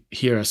want to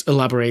hear us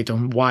elaborate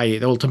on why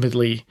it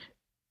ultimately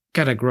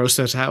kind of grossed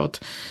us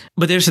out.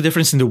 But there's a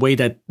difference in the way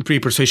that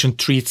Pre-Persuasion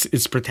treats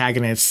its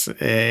protagonists.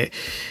 They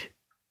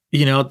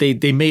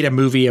made a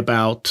movie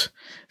about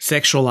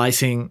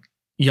sexualizing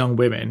young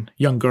women,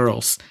 young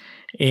girls,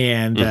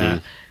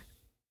 and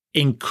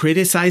in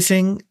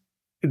criticizing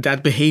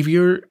that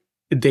behavior,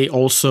 they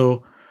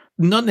also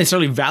not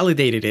necessarily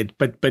validated it,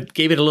 but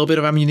gave it a little bit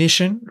of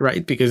ammunition,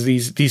 right? Because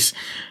these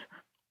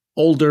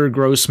older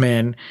gross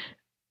men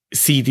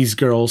see these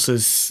girls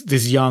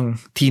these young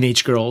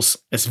teenage girls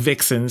as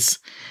vixens,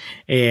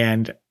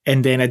 and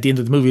then at the end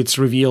of the movie, it's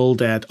revealed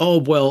that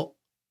our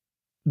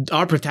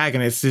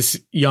protagonist, this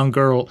young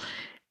girl,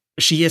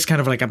 she is kind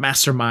of like a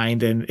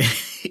mastermind, and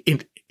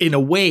in a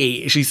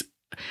way, she's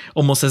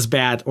almost as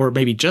bad, or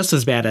maybe just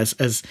as bad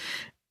as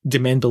the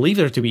men believe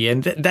her to be.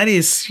 And that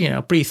is,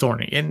 pretty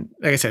thorny. And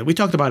like I said, we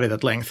talked about it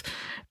at length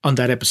on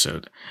that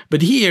episode.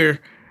 But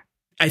here,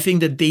 I think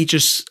that they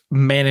just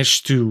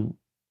managed to,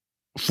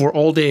 for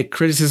all the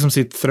criticisms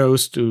it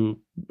throws to,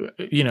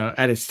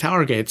 at its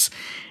targets,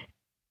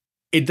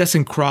 it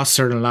doesn't cross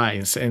certain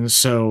lines. And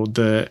so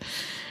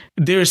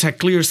there's a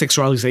clear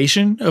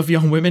sexualization of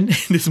young women in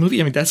this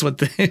movie. That's what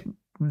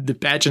the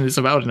pageant is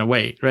about in a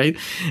way, right?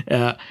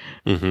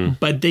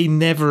 But they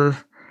never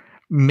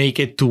make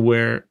it to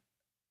where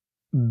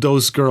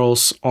those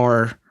girls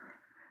are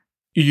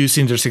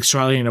using their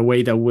sexuality in a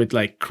way that would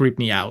creep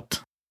me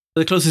out.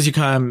 The closest you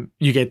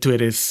get to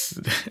it is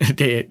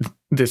the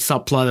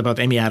subplot about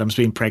Amy Adams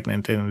being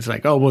pregnant, and it's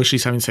like,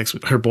 she's having sex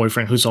with her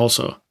boyfriend, who's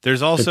also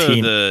there's also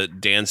the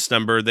dance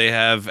number they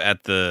have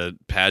at the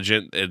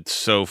pageant. It's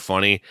so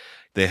funny.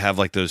 They have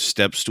those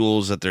step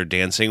stools that they're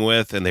dancing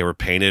with, and they were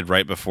painted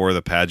right before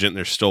the pageant.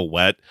 They're still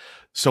wet.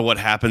 So what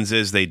happens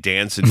is they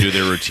dance and do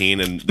their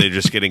routine, and they're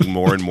just getting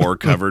more and more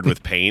covered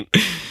with paint.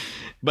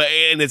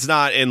 And it's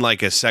not in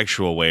a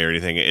sexual way or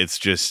anything. It's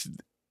just,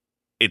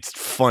 it's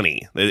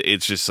funny.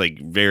 It's just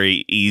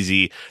very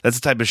easy. That's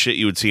the type of shit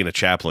you would see in a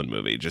Chaplin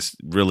movie. Just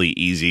really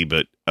easy,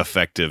 but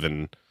effective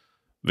and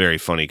very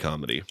funny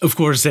comedy. Of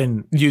course,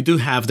 then you do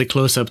have the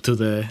close-up to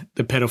the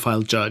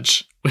pedophile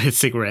judge with his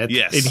cigarette.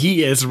 Yes. And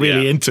he is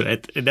really into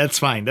it. And that's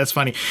fine. That's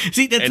funny.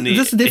 See,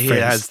 that's the difference. He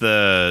has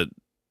the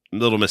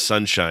Little Miss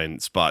Sunshine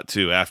spot,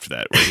 too, after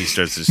that, where he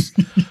starts just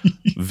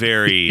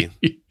very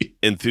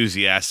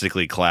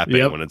enthusiastically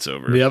clapping when it's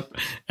over. Yep.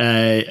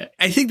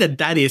 I think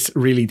that is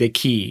really the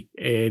key.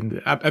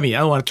 And I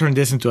don't want to turn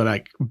this into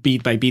a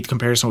beat-by-beat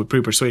comparison with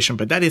Pre-Persuasion,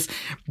 but that is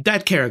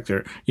that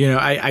character.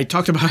 I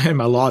talked about him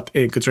a lot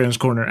in Katrina's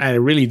Corner, and I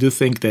really do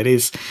think that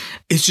it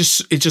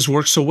just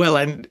works so well.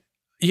 And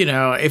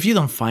if you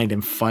don't find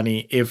him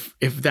funny, if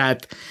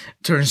that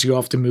turns you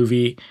off the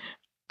movie,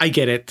 I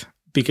get it,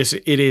 because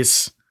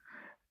it's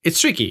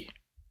tricky.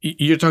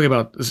 You're talking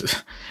about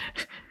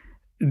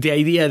the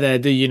idea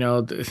that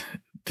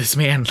this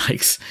man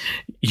likes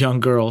young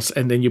girls,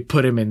 and then you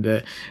put him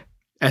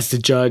as the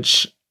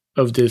judge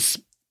of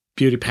this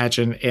beauty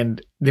pageant,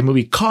 and the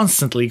movie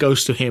constantly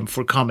goes to him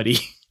for comedy.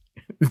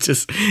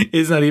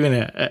 It's not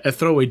even a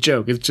throwaway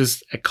joke. It's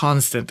just a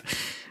constant.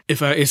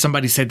 If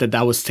somebody said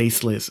that was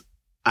tasteless,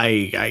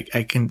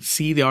 I can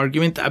see the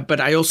argument, but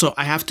I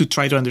have to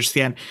try to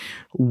understand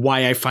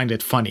why I find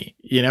it funny,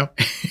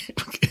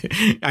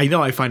 I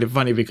know I find it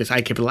funny because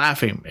I kept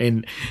laughing,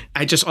 and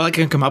all I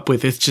can come up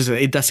with is just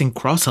it doesn't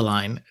cross a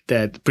line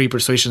that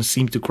Pre-Persuasion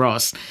seemed to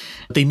cross.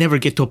 They never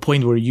get to a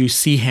point where you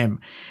see him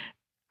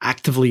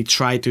actively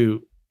try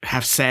to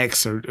have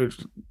sex or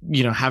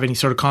have any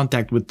sort of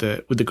contact with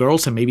the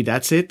girls, and maybe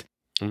that's it.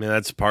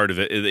 That's part of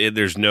it.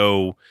 There's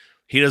no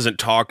he doesn't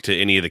talk to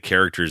any of the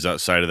characters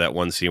outside of that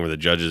one scene where the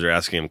judges are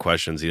asking him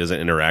questions. He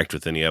doesn't interact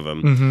with any of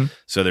them. Mm-hmm.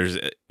 So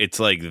it's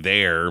like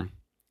there,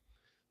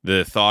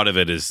 the thought of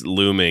it is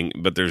looming,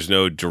 but there's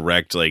no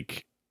direct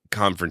like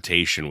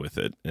confrontation with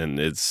it. And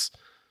it's,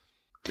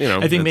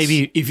 I think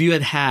maybe if you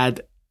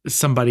had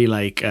somebody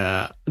like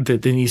the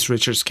Denise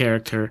Richards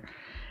character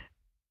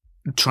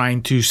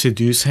trying to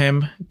seduce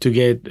him to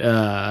get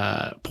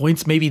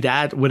points, maybe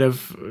that would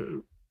have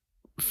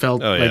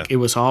felt like it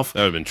was off. That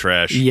would have been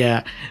trash.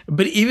 Yeah.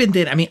 But even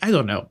then, I mean, I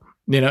don't know.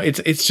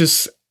 It's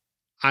just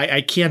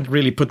I can't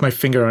really put my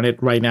finger on it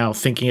right now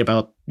thinking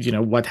about,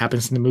 what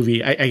happens in the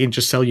movie. I can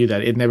just tell you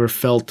that it never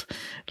felt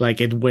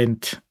like it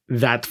went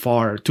that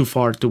far, too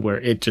far to where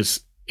it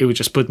would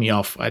just put me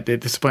off. At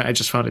this point, I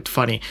just found it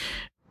funny.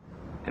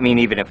 I mean,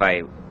 even if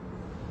I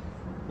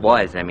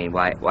was, I mean,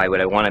 why would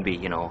I want to be,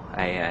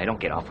 I don't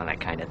get off on that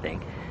kind of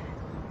thing.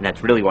 And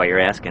that's really why you're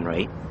asking,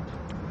 right?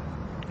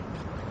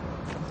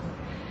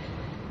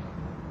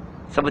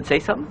 Someone say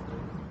something?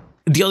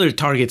 The other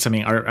targets, I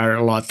mean, are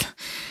a lot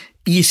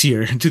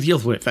easier to deal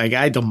with. Like,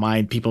 I don't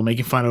mind people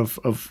making fun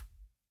of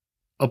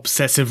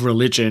obsessive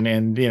religion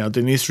and,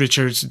 Denise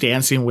Richards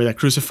dancing with a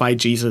crucified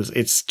Jesus.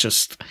 It's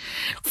just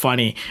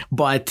funny.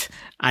 But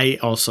I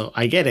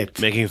get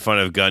it. Making fun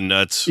of gun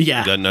nuts.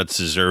 Yeah. Gun nuts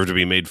deserve to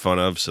be made fun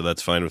of, so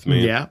that's fine with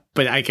me. Yeah.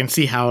 But I can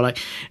see how, like,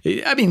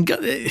 I mean,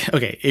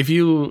 okay, if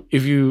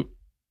you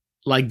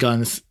like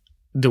guns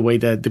the way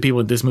that the people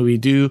in this movie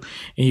do,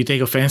 and you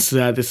take offense to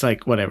that, it's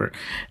like, whatever.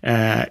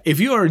 If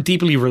you are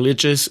deeply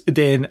religious,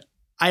 then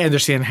I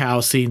understand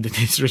how seeing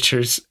Denise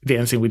Richards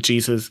dancing with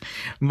Jesus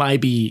might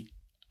be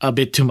a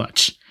bit too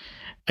much.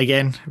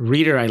 Again,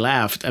 reader, I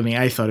laughed. I mean,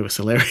 I thought it was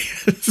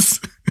hilarious.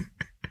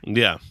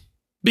 Yeah.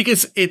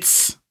 Because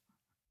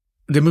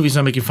the movie's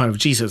not making fun of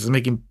Jesus. It's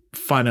making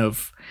fun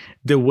of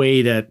the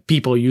way that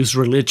people use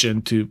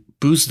religion to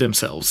boost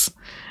themselves.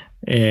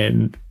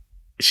 And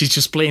she's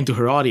just playing to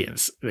her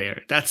audience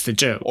there. That's the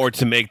joke. Or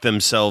to make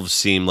themselves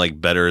seem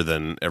like better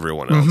than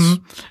everyone else.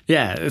 Mm-hmm.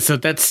 Yeah. So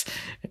it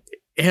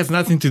has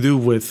nothing to do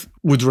with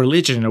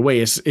religion in a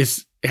way. It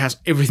has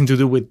everything to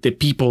do with the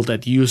people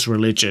that use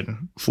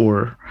religion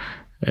for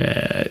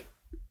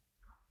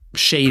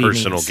shady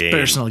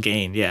personal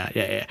gain.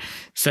 Yeah.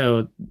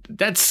 So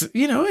that's,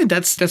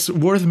 that's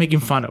worth making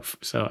fun of.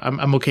 So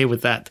I'm okay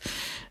with that.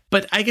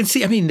 But I can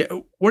see, I mean,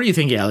 what do you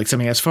think, Alex? I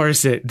mean, as far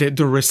as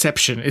the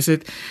reception, is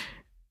it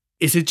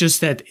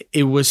just that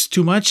it was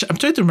too much? I'm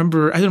trying to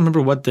remember. I don't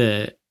remember what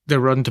the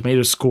Rotten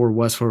Tomatoes score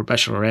was for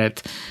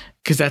Bachelorette,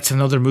 because that's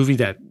another movie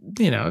that,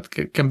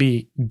 can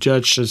be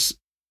judged as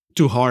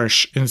too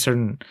harsh in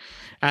certain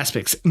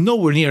aspects.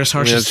 Nowhere near as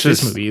harsh as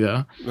this movie,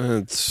 though.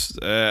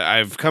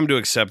 I've come to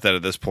accept that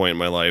at this point in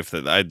my life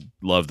that I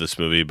love this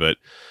movie, but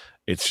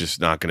it's just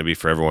not going to be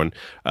for everyone.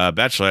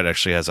 Bachelorette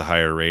actually has a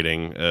higher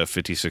rating,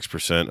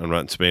 56% on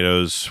Rotten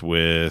Tomatoes,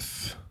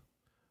 with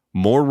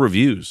more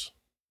reviews.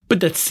 But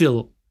that's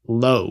still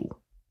low,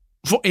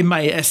 in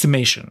my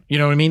estimation. You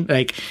know what I mean?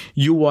 Like,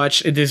 you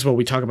watch, this is what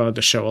we talk about on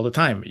the show all the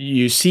time.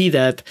 You see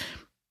that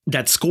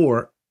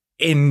score,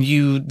 and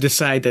you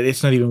decide that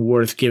it's not even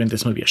worth giving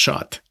this movie a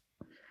shot.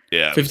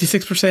 Yeah.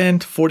 56%,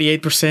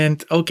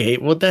 48%. Okay,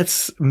 well,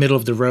 that's middle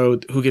of the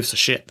road. Who gives a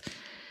shit?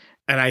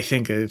 And I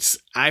think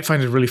I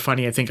find it really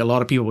funny. I think a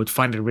lot of people would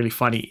find it really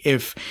funny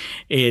if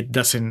it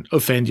doesn't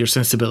offend your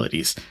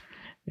sensibilities.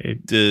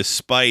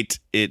 Despite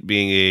it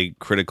being a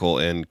critical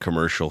and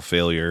commercial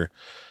failure,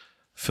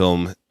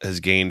 film has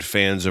gained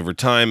fans over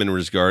time and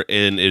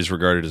is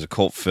regarded as a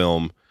cult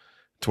film.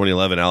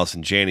 2011,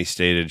 Allison Janney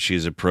stated she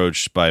is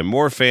approached by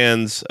more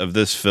fans of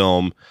this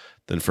film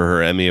than for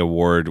her Emmy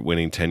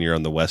Award-winning tenure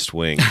on The West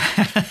Wing.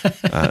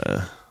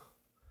 I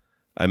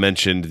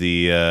mentioned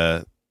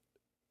the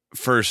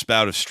first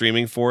bout of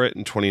streaming for it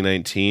in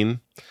 2019.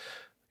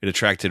 It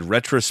attracted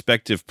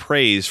retrospective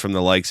praise from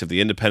the likes of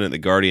The Independent, The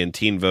Guardian,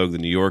 Teen Vogue, The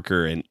New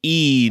Yorker, and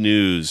E!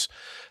 News.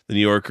 The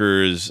New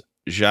Yorker's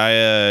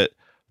Jaya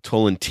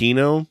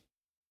Tolentino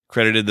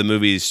credited the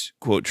movie's,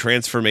 quote,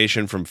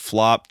 transformation from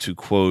flop to,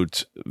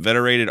 quote,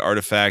 venerated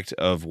artifact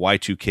of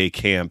Y2K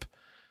camp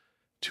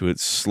to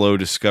its slow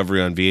discovery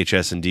on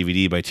VHS and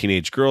DVD by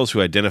teenage girls who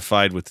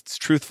identified with its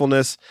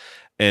truthfulness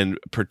and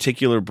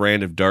particular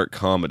brand of dark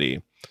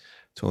comedy.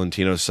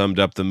 Tolentino summed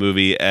up the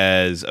movie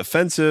as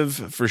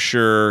offensive, for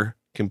sure,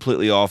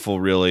 completely awful,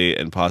 really,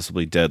 and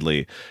possibly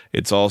deadly.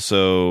 It's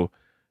also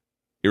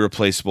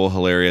irreplaceable,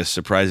 hilarious,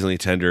 surprisingly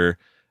tender,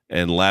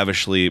 and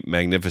lavishly,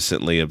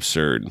 magnificently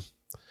absurd.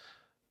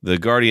 The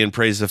Guardian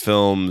praised the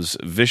film's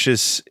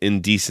vicious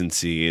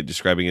indecency,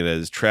 describing it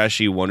as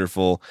trashy,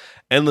 wonderful,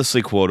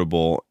 endlessly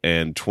quotable,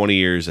 and 20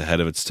 years ahead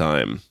of its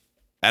time.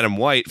 Adam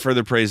White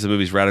further praised the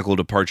movie's radical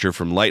departure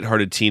from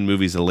lighthearted teen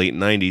movies of the late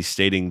 90s,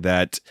 stating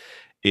that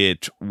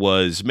it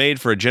was made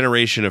for a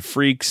generation of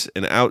freaks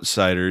and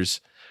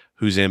outsiders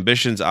whose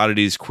ambitions,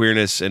 oddities,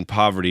 queerness, and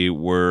poverty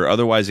were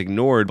otherwise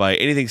ignored by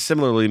anything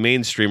similarly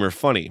mainstream or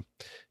funny.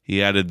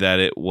 He added that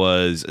it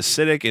was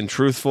acidic and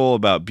truthful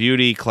about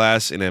beauty,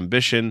 class, and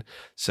ambition,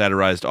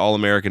 satirized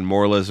all-American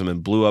moralism,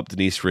 and blew up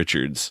Denise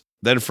Richards.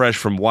 then fresh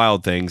from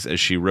Wild Things as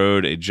she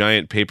rode a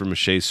giant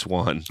papier-mâché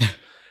swan.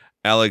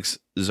 Alex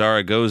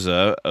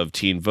Zaragoza of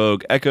Teen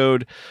Vogue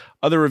echoed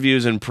other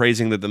reviews in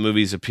praising that the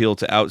movie's appeal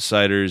to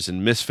outsiders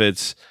and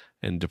misfits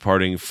and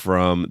departing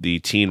from the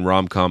teen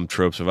rom-com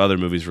tropes of other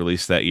movies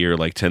released that year,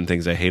 like 10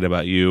 Things I Hate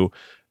About You,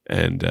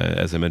 and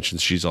as I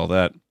mentioned, She's All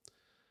That.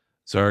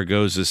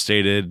 Zaragoza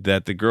stated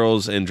that the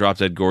girls in Drop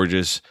Dead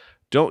Gorgeous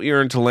don't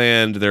yearn to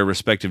land their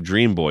respective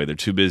dream boy. They're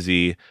too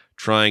busy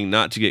trying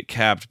not to get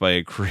capped by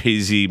a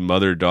crazy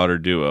mother-daughter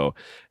duo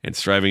and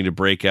striving to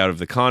break out of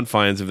the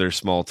confines of their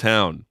small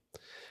town.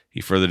 He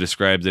further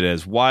described it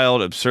as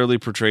wild, absurdly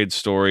portrayed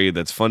story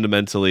that's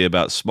fundamentally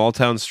about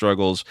small-town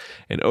struggles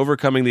and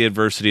overcoming the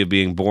adversity of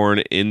being born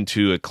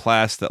into a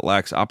class that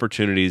lacks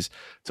opportunities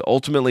to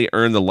ultimately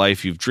earn the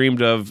life you've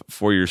dreamed of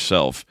for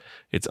yourself.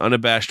 Its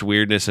unabashed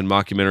weirdness and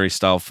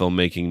mockumentary-style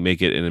filmmaking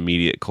make it an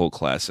immediate cult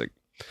classic.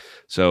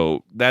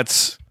 So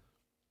that's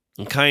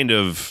kind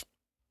of,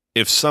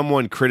 if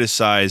someone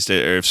criticized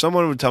it, or if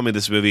someone would tell me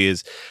this movie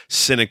is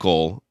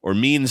cynical or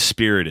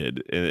mean-spirited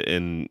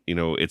in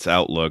its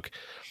outlook,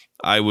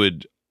 I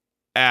would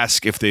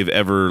ask if they've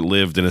ever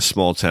lived in a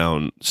small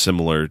town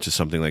similar to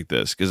something like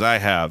this, because I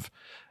have,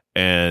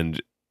 and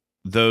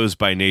those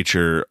by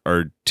nature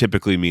are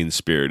typically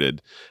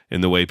mean-spirited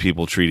in the way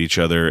people treat each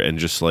other, and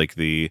just like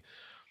the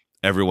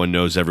everyone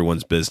knows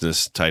everyone's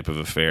business type of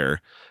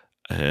affair,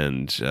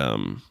 and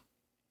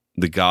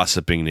the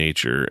gossiping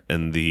nature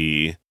and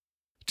the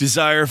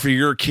desire for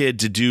your kid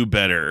to do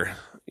better,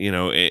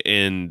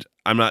 and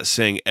I'm not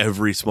saying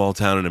every small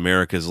town in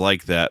America is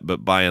like that,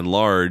 but by and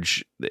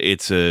large,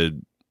 it's a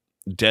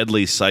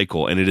deadly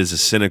cycle, and it is a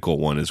cynical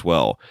one as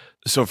well.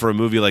 So for a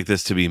movie like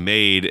this to be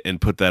made and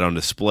put that on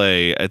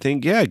display, I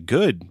think, yeah,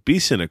 good. Be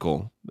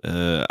cynical.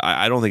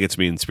 I don't think it's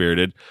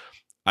mean-spirited.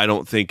 I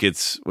don't think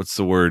it's, what's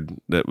the word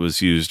that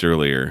was used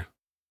earlier?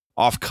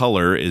 Off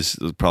color is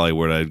probably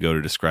where I'd go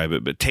to describe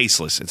it, but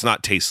tasteless. It's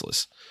not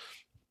tasteless.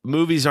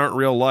 Movies aren't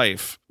real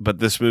life, but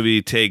this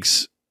movie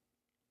takes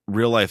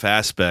real life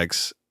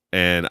aspects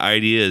and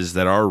ideas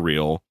that are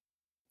real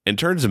and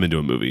turns them into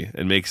a movie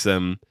and makes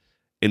them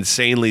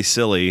insanely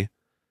silly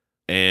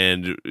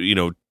and,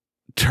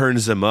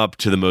 turns them up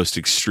to the most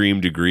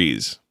extreme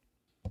degrees.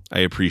 I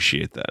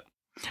appreciate that.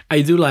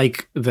 I do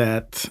like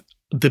that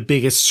the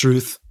biggest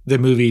truth the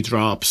movie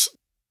drops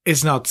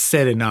is not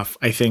said enough,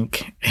 I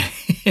think,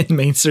 in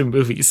mainstream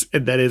movies.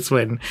 And that is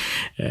when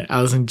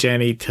Allison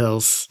Janney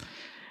tells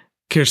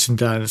Kirsten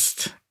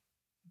Dunst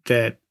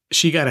that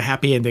she got a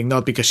happy ending,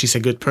 not because she's a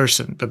good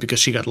person, but because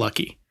she got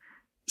lucky.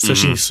 So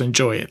she needs to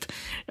enjoy it.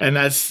 And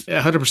that's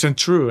 100%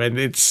 true. And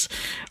it's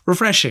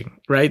refreshing,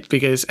 right?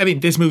 Because,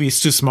 this movie is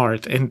too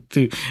smart. And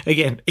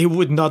it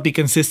would not be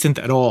consistent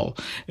at all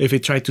if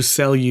it tried to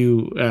sell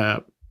you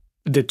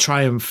the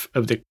triumph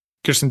of the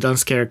Kirsten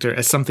Dunst character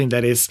as something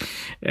that is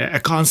a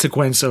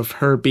consequence of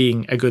her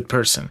being a good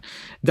person.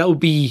 That would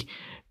be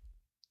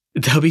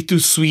too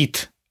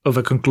sweet of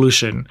a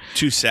conclusion.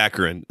 Too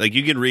saccharine. Like,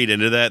 you can read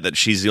into that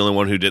she's the only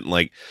one who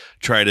didn't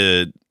try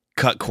to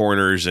cut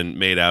corners and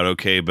made out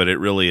okay, but it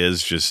really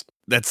is just,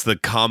 that's the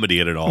comedy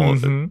in it all.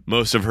 Mm-hmm.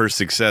 Most of her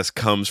success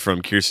comes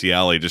from Kirstie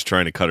Alley just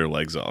trying to cut her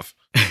legs off.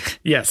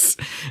 Yes.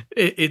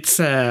 It's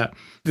the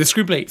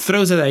screenplay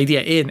throws that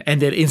idea in,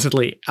 and then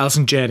instantly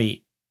Allison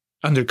Janney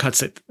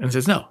undercuts it and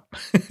says, no.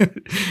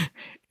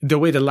 The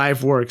way that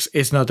life works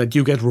is not that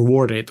you get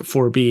rewarded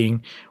for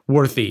being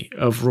worthy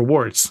of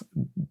rewards.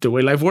 The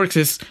way life works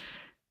is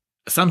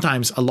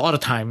sometimes, a lot of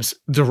times,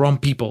 the wrong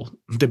people,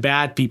 the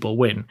bad people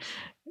win.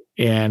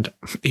 And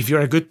if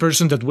you're a good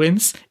person that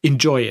wins,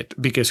 enjoy it,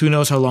 because who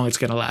knows how long it's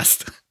going to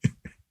last.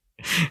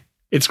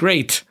 It's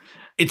great.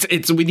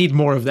 We need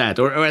more of that,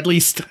 or at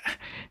least,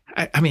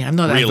 I'm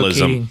not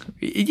realism. Advocating.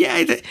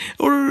 Yeah,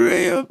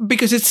 or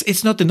because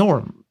it's not the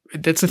norm.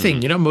 That's the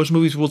thing, most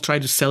movies will try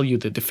to sell you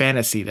the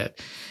fantasy that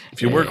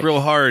if you work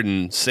real hard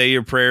and say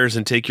your prayers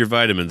and take your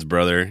vitamins,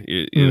 brother,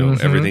 you know,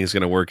 everything's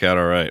going to work out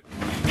all right.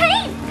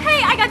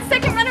 Hey, I got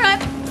second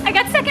runner-up. I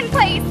got second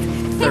place.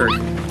 Third.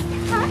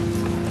 Huh?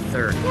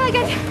 Third. Yeah, I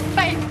got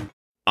fine.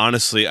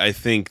 Honestly, I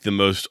think the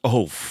most,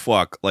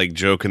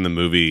 joke in the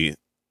movie,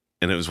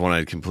 and it was one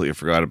I completely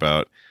forgot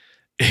about,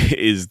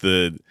 is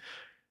the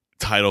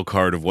title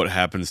card of what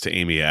happens to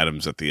Amy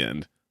Adams at the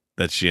end.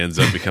 That she ends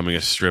up becoming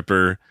a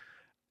stripper.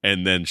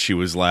 And then she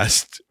was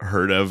last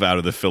heard of out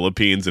of the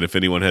Philippines. And if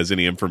anyone has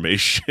any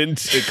information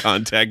to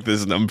contact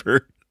this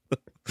number,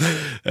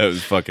 that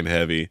was fucking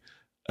heavy.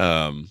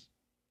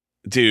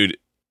 Dude,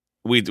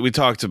 we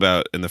talked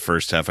about in the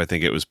first half, I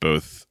think it was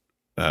both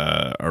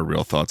our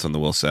real thoughts on the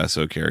Will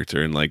Sasso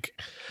character. And let's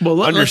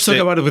talk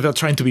about it without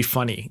trying to be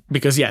funny.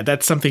 Because,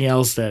 that's something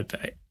else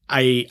that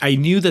I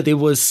knew that it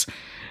was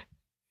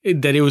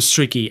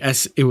tricky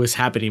as it was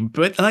happening.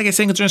 But like I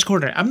said in the Trans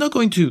Corner, I'm not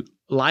going to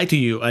lie to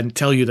you and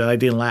tell you that I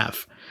didn't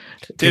laugh.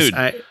 Dude,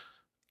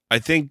 I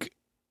think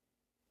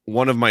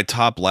one of my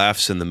top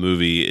laughs in the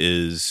movie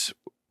is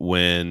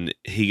when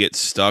he gets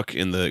stuck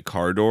in the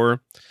car door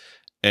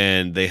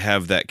and they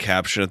have that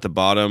caption at the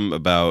bottom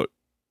about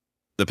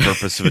the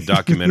purpose of a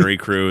documentary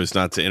crew is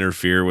not to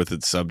interfere with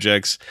its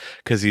subjects,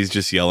 because he's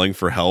just yelling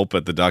for help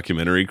at the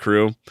documentary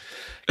crew.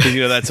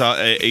 Because that's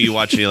how you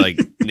watch any like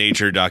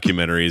nature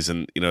documentaries,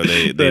 and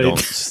they don't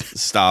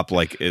stop,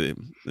 like they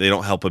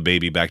don't help a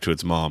baby back to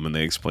its mom, and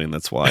they explain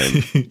that's why.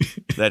 And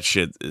that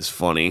shit is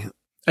funny.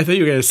 I thought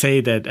you were gonna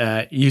say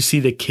that you see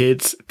the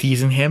kids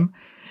teasing him,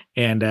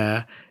 and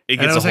it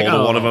gets a hold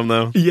of one of them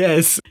though.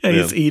 Yes, and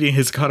he's eating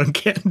his cotton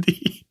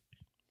candy.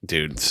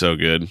 Dude, so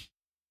good.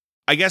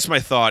 I guess my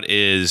thought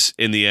is,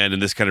 in the end,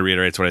 and this kind of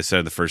reiterates what I said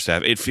in the first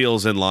half, it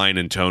feels in line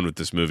and tone with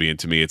this movie, and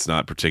to me, it's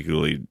not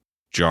particularly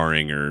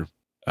jarring, or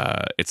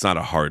it's not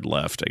a hard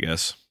left, I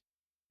guess.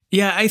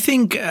 Yeah, I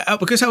think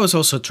because I was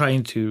also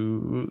trying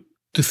to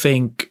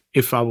think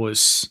if it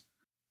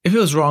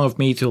was wrong of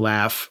me to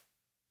laugh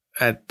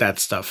at that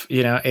stuff,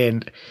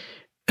 and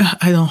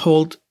I don't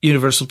hold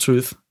universal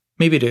truth.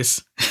 Maybe it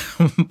is,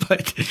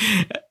 but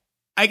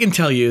I can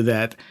tell you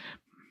that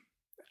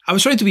I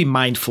was trying to be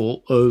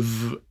mindful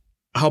of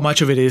how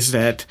much of it is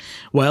that,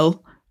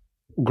 well,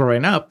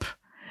 growing up,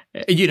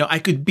 I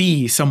could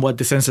be somewhat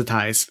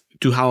desensitized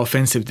to how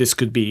offensive this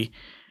could be,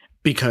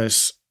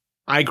 because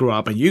I grew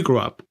up and you grew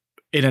up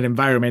in an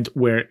environment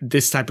where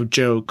this type of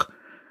joke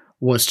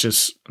was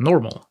just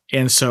normal.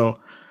 And so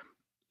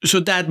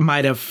that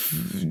might have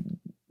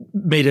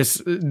made us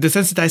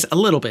desensitized a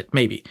little bit,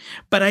 maybe.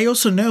 But I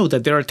also know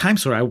that there are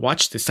times where I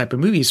watch this type of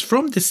movies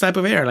from this type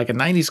of era, like a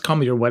 90s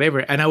comedy or whatever,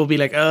 and I will be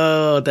like,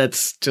 oh,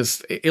 that's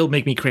just, it'll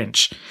make me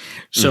cringe.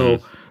 So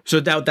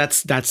that's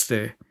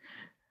the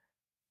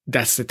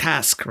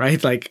task,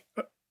 right? Like,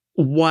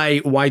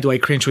 why do I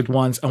cringe with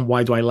ones and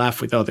why do I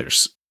laugh with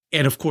others?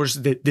 And of course,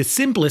 the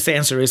simplest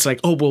answer is like,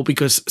 oh, well,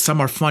 because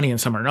some are funny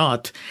and some are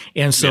not.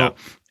 And so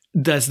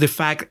does the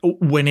fact,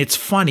 when it's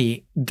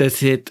funny,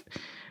 does it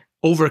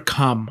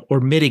overcome or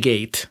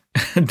mitigate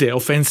the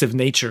offensive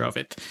nature of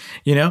it,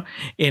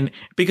 and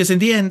because in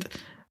the end,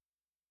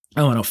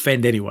 I don't want to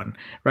offend anyone,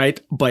 right?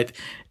 But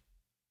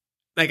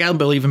like, I don't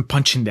believe in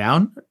punching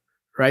down,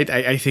 right?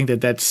 I think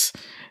that's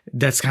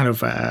kind of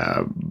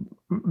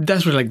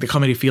that's where like the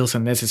comedy feels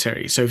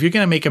unnecessary. So if you're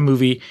gonna make a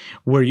movie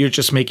where you're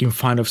just making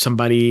fun of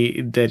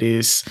somebody that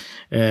is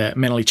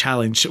mentally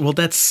challenged, well,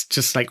 that's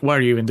just like, why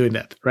are you even doing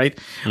that, right?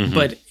 Mm-hmm.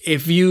 But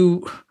if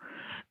you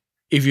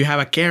have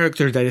a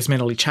character that is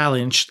mentally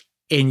challenged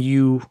and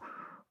you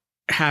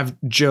have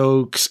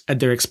jokes at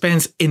their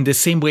expense in the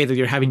same way that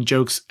you're having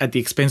jokes at the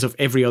expense of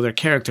every other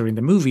character in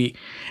the movie,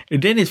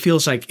 then it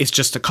feels like it's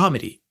just a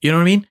comedy. You know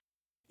what I mean?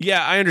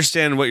 Yeah, I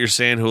understand what you're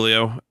saying,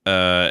 Julio.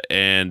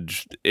 And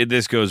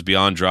this goes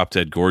beyond Drop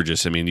Dead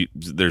Gorgeous. I mean,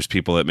 there's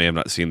people that may have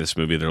not seen this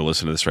movie that are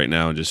listening to this right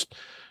now and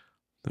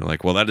they're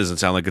like, well, that doesn't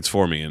sound like it's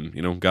for me.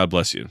 And, God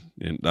bless you.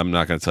 And I'm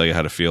not going to tell you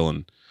how to feel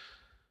and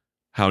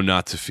how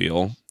not to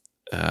feel.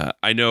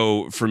 I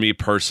know for me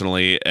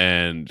personally,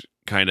 and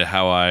kind of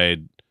how I,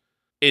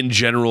 in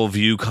general,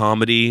 view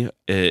comedy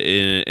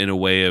in a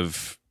way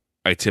of,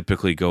 I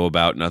typically go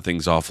about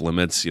nothing's off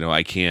limits.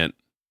 I can't,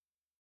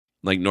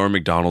 like Norm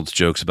Macdonald's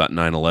jokes about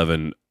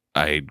 9/11,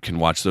 I can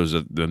watch those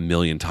a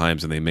million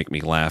times and they make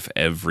me laugh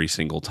every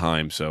single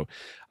time. So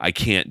I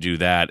can't do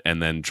that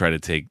and then try to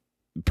take,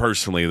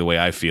 personally, the way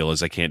I feel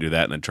is I can't do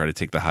that and then try to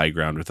take the high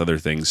ground with other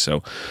things.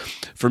 So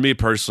for me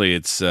personally,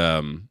 it's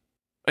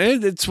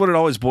what it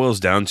always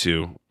boils down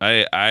to.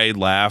 I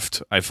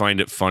laughed. I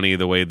find it funny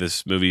the way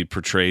this movie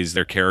portrays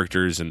their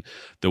characters and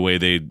the way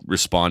they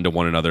respond to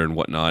one another and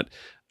whatnot.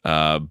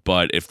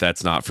 But if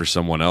that's not for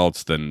someone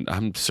else, then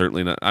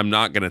I'm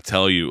not going to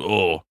tell you,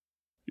 oh,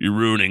 you're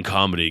ruining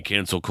comedy.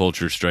 Cancel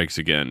culture strikes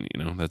again.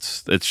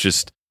 That's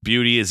just,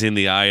 beauty is in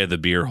the eye of the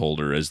beer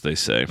holder, as they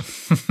say.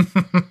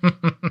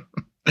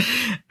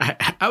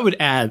 I would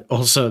add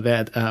also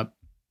that,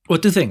 well,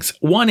 two things.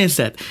 One is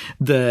that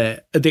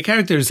the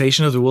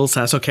characterization of the Will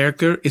Sasso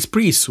character is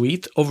pretty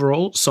sweet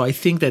overall. So I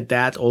think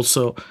that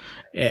also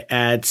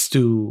adds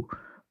to,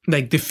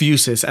 like,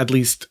 diffuses, at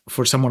least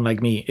for someone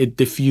like me, it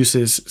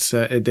diffuses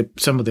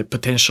some of the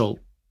potential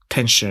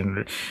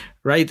tension,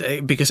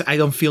 right? Because I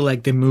don't feel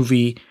like the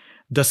movie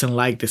doesn't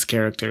like this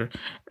character.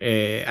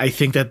 I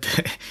think that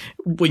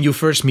when you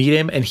first meet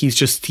him and he's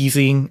just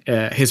teasing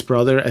his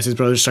brother as his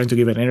brother's trying to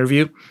give an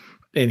interview,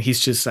 and he's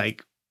just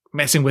like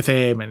messing with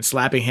him and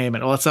slapping him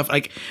and all that stuff.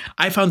 Like,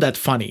 I found that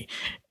funny.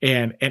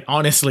 And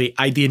honestly,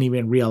 I didn't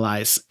even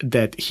realize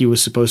that he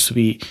was supposed to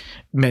be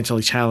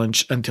mentally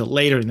challenged until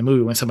later in the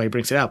movie when somebody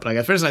brings it up. Like,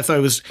 at first I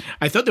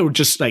thought they were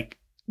just like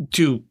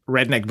two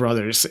redneck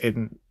brothers,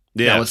 and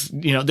that was,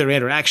 their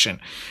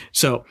interaction.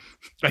 So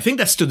I think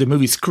that's to the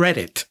movie's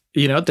credit,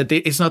 that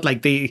it's not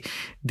like they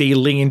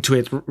lean into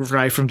it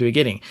right from the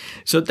beginning.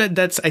 So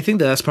I think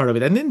that's part of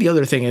it. And then the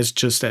other thing is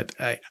just that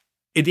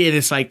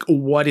it's like,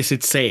 what is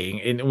it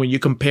saying? And when you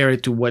compare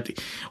it to what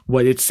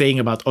it's saying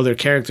about other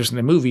characters in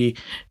the movie,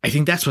 I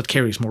think that's what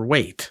carries more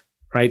weight,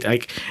 right?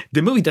 Like,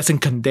 the movie doesn't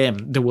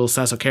condemn the Will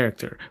Sasso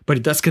character, but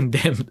it does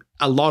condemn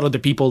a lot of the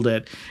people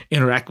that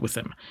interact with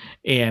him.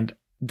 And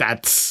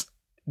that's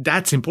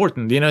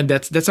important.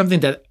 That's something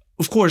that,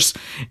 of course,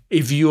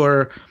 if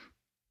you're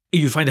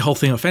you find the whole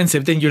thing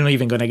offensive, then you're not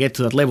even going to get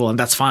to that level, and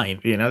that's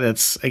fine.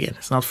 That's, again,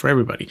 it's not for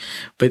everybody.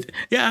 But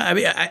yeah, I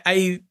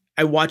mean,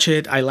 I watch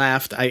it, I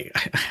laughed, I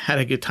had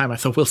a good time. I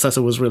thought Will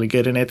Sasso was really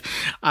good in it.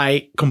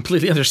 I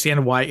completely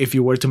understand why, if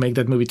you were to make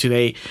that movie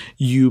today,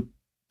 you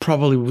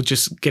probably would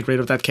just get rid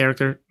of that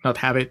character, not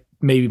have it,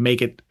 maybe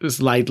make it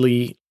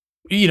slightly,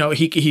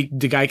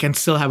 the guy can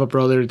still have a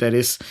brother that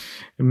is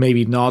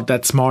maybe not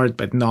that smart,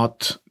 but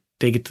not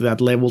take it to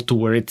that level to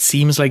where it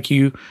seems like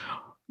you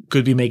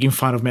could be making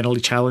fun of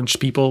mentally challenged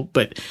people.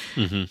 But,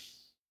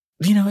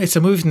 it's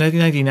a movie from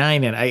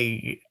 1999,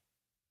 and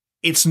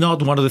it's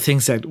not one of the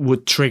things that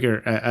would trigger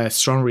a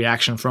strong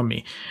reaction from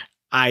me.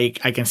 I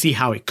can see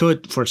how it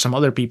could for some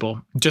other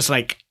people, just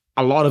like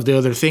a lot of the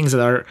other things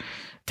that are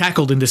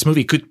tackled in this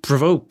movie could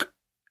provoke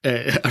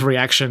a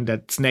reaction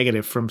that's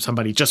negative from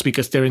somebody just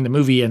because they're in the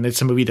movie and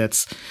it's a movie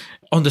that's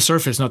on the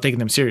surface not taking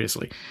them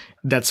seriously.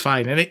 That's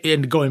fine.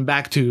 And going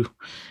back to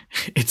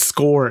its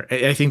score,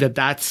 I think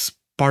that's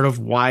part of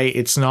why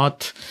it's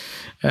not,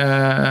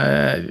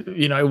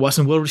 it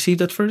wasn't well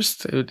received at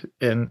first.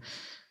 And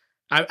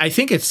I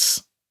think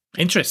it's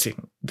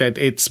interesting that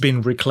it's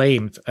been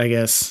reclaimed, I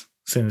guess,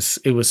 since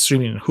it was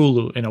streaming on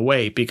Hulu in a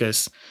way,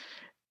 because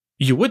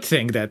you would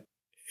think that,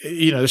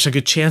 there's a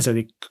good chance that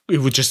it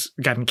would just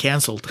gotten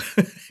canceled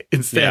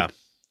instead. Yeah.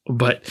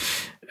 But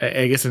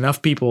I guess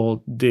enough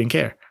people didn't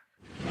care.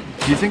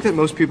 Do you think that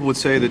most people would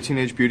say that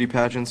teenage beauty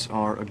pageants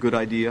are a good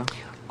idea?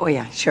 Oh,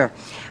 yeah, sure.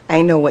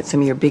 I know what some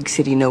of your big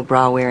city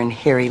no-bra-wearing,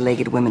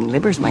 hairy-legged women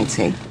libbers might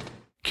say.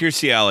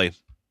 Kirstie Alley,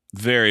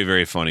 very,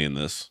 very funny in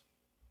this.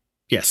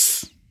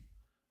 Yes.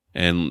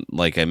 And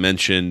like I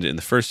mentioned in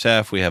the first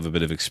half, we have a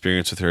bit of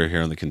experience with her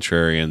here on The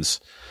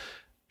Contrarians.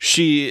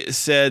 She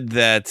said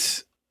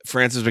that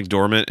Frances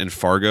McDormand in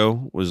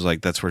Fargo was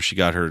like, that's where she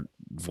got her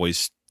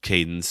voice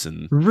cadence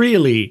and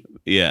really,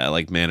 yeah,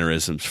 like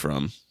mannerisms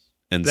from.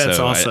 And that's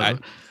so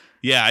awesome.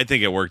 I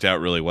think it worked out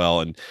really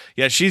well. And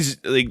yeah, she's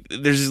like,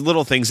 there's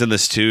little things in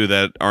this too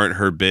that aren't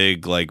her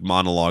big like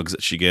monologues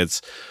that she gets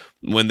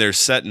when they're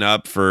setting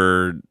up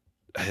for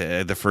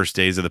the first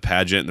days of the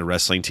pageant and the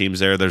wrestling team's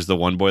there. There's the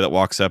one boy that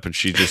walks up and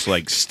she just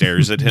like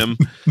stares at him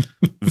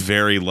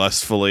very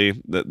lustfully.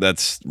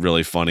 That's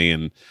really funny.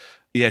 And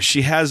yeah,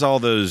 she has all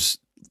those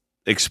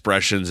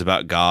expressions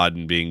about God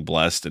and being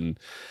blessed, and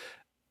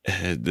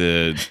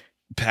the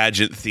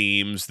pageant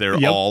themes,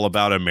 they're all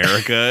about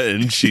America,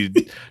 and she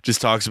just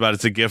talks about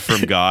it's a gift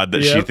from God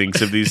that she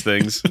thinks of these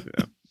things.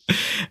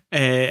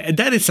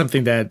 That is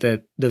something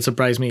that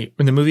surprised me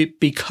in the movie,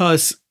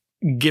 because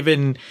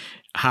given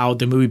how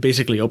the movie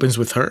basically opens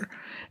with her,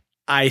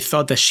 I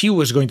thought that she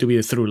was going to be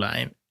the through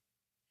line.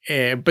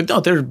 But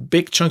no, there are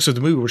big chunks of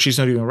the movie where she's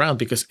not even around,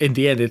 because in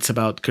the end it's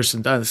about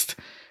Kirsten Dunst.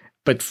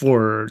 But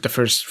for the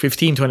first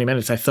 15, 20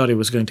 minutes, I thought it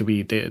was going to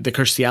be the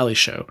Kirstie Alley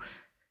show.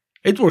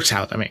 It works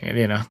out. I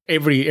mean,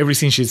 every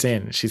scene she's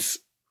in,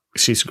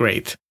 she's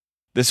great.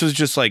 This was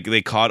just like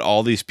they caught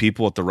all these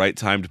people at the right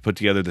time to put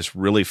together this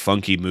really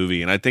funky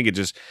movie. And I think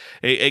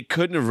it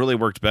couldn't have really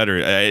worked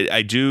better.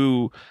 I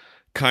do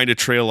kind of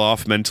trail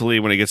off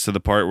mentally when it gets to the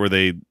part where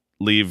they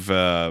leave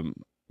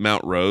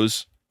Mount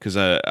Rose. Because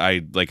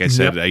I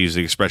said, I use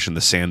the expression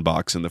the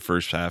sandbox in the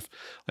first half.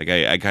 Like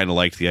I kind of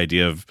liked the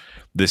idea of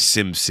this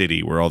Sim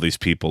City where all these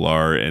people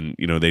are, and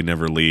they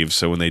never leave.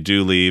 So when they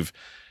do leave,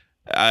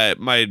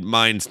 my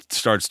mind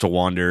starts to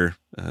wander.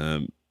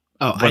 I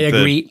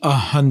agree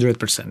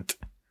 100%.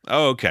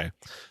 Oh, okay.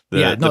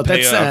 That's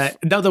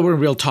now that we're in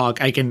real talk,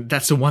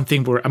 that's the one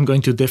thing where I'm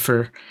going to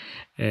differ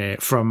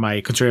from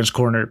my Contrarians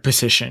Corner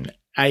position.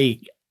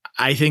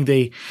 I think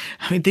they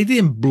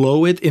didn't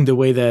blow it in the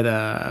way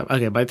that, by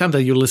the time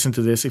that you listen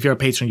to this, if you're a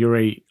patron,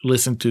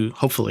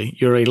 hopefully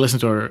you already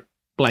listened to our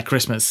Black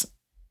Christmas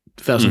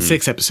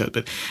 2006 episode,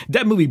 but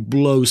that movie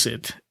blows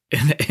it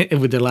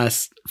with the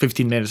last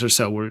 15 minutes or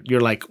so, where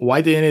you're like,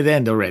 why didn't it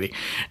end already?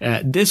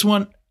 This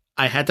one,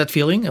 I had that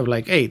feeling of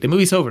like, hey, the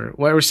movie's over.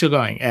 Why are we still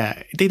going?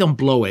 They don't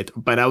blow it,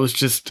 but I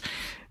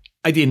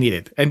didn't need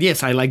it. And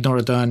yes, I like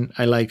Nora Dunn.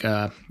 I like,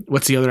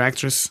 what's the other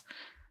actress?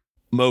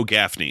 Mo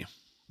Gaffney.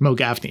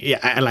 Yeah,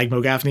 I like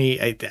Mo Gaffney.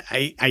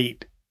 I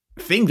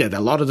think that a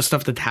lot of the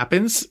stuff that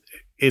happens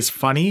is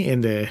funny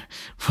when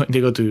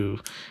they go to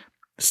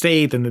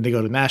state and then they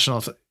go to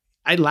nationals.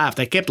 I laughed.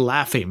 I kept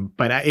laughing,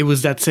 but it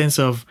was that sense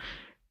of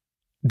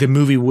the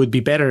movie would be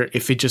better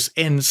if it just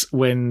ends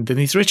when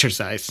Denise Richards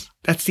dies.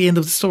 That's the end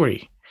of the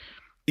story.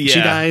 Yeah,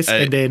 she dies,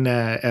 and then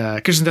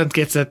Kirsten Dunst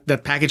gets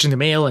that package in the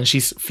mail, and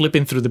she's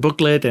flipping through the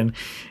booklet and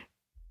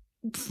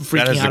freaking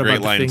out about the things. That has a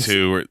great line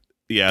too. Where,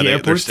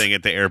 they're staying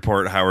at the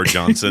airport. Howard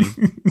Johnson.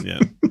 Yeah,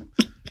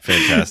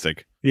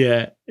 fantastic.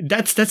 Yeah,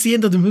 that's the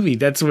end of the movie.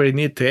 That's where it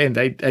needed to end.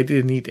 I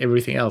didn't need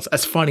everything else,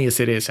 as funny as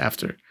it is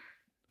after.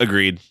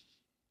 Agreed.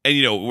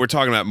 And, we're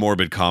talking about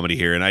morbid comedy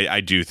here, and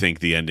I do think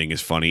the ending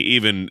is funny.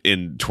 Even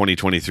in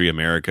 2023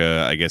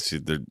 America, I guess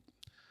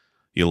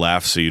you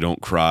laugh so you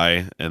don't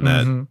cry, and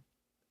that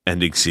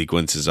ending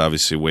sequence is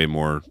obviously way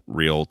more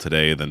real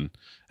today than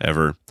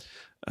ever.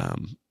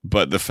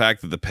 But the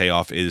fact that the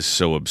payoff is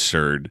so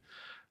absurd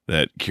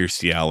that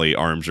Kirstie Alley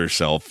arms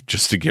herself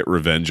just to get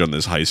revenge on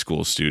this high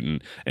school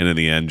student, and in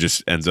the end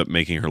just ends up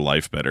making her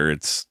life better.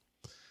 It's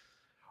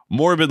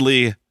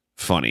morbidly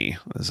funny,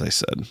 as I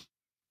said.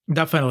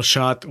 That final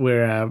shot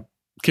where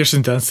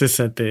Kirsten Dunst is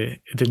at the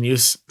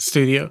news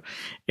studio,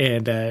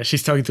 and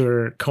she's talking to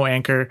her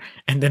co-anchor,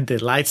 and then the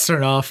lights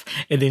turn off,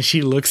 and then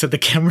she looks at the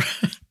camera.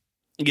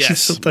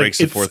 Yes, breaks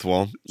the fourth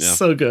wall. Yeah.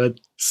 So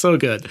good. So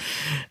good.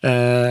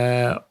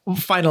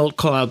 Final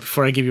call out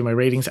before I give you my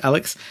ratings,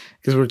 Alex,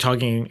 because we're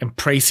talking and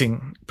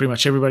praising pretty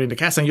much everybody in the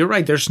cast. And you're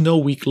right, there's no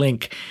weak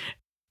link.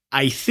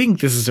 I think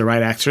this is the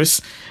right actress.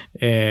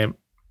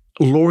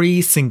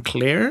 Laurie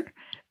Sinclair,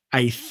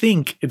 I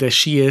think that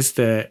she is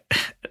the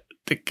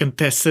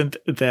contestant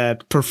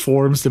that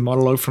performs the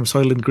monologue from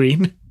Soylent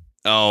Green.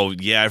 Oh,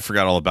 yeah, I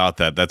forgot all about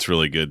that. That's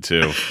really good,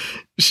 too.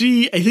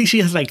 I think she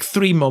has like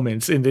 3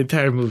 moments in the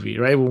entire movie,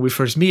 right? When we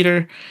first meet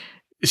her,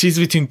 she's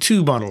between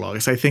 2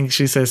 monologues. I think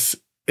she says,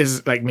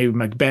 is like maybe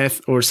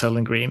Macbeth or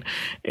Soylent Green.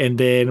 And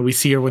then we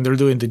see her when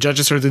the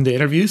judges are doing the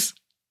interviews.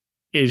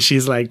 And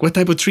she's like, what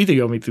type of tree do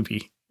you want me to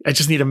be? I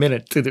just need a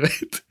minute to do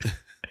it.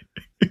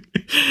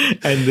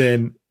 And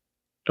then,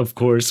 of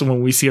course,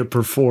 when we see her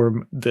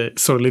perform the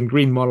Soylent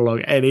Green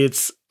monologue, and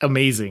it's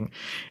amazing.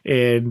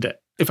 And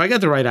if I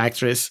got the right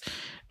actress,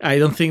 I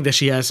don't think that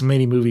she has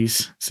many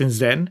movies since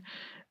then,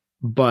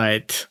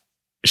 but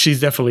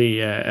she's definitely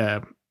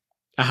a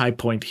high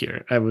point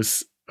here. I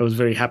was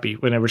very happy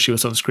whenever she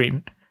was on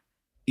screen.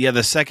 Yeah,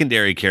 the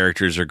secondary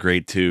characters are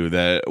great too.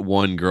 That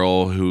one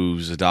girl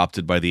who's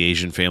adopted by the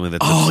Asian family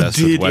that's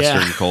obsessed with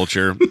Western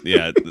culture.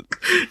 Yeah,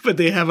 but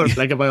they have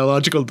a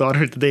biological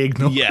daughter that they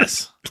ignore.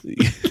 Yes.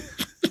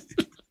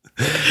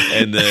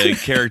 And the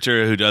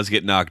character who does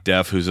get knocked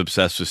deaf, who's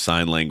obsessed with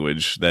sign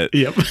language. And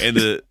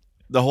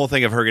the whole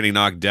thing of her getting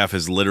knocked deaf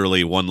is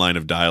literally one line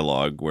of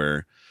dialogue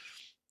where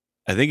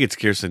I think it's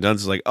Kirsten Dunst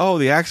is like, "Oh,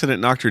 the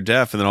accident knocked her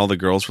deaf," and then all the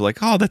girls were like,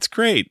 "Oh, that's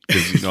great,"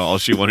 because all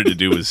she wanted to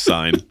do was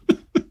sign.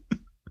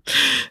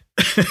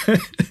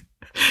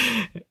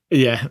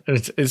 Yeah,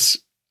 it's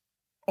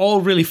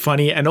all really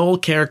funny, and all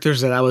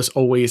characters that I was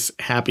always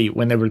happy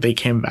whenever they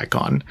came back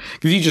on.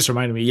 Because you just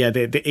reminded me,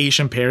 the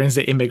Asian parents,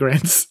 the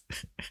immigrants,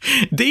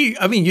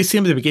 you see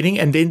them at the beginning,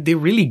 and then they're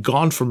really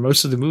gone for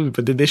most of the movie,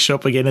 but then they show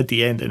up again at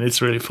the end, and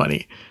it's really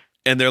funny.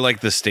 And they're like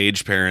the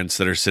stage parents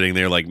that are sitting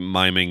there like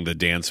miming the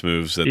dance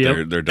moves that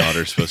their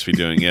daughter's supposed to be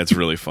doing. Yeah, it's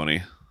really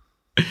funny.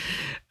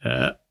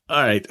 All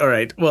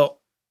right. Well,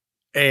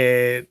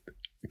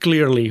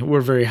 clearly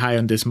we're very high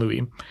on this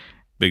movie.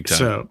 Big time.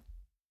 So,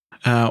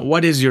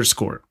 what is your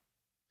score?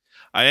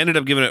 I ended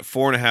up giving it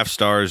 4.5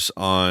 stars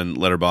on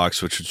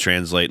Letterboxd, which would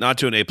translate not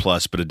to an A+,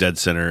 but a dead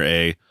center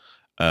A.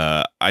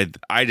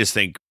 I just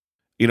think,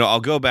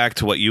 I'll go back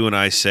to what you and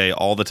I say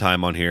all the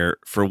time on here.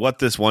 For what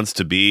this wants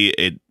to be,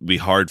 it'd be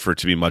hard for it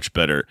to be much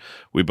better.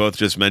 We both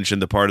just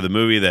mentioned the part of the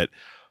movie that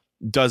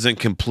doesn't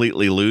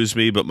completely lose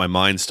me, but my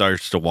mind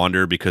starts to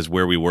wander because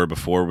where we were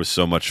before was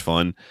so much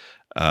fun.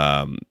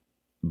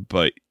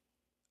 But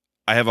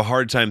I have a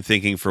hard time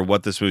thinking for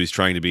what this movie's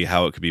trying to be,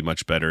 how it could be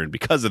much better. And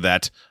because of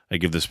that, I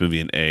give this movie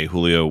an A.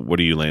 Julio, what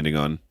are you landing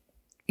on?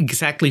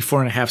 Exactly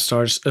 4.5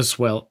 stars as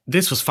well.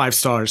 This was 5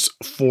 stars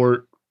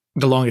for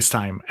the longest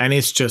time. And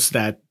it's just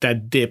that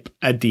dip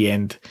at the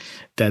end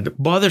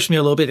that bothers me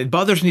a little bit. It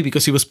bothers me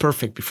because it was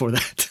perfect before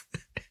that.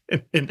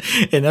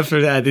 and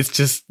after that, it's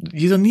just,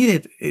 you don't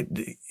need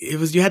it.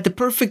 You had the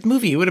perfect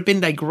movie. It would have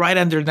been like right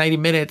under 90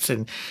 minutes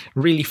and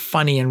really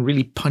funny and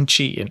really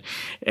punchy.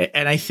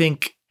 And I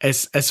think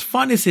as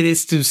fun as it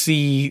is to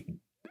see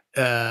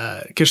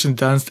Kirsten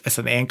Dunst as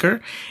an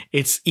anchor,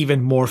 it's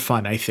even more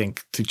fun, I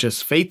think, to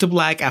just fade to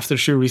black after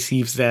she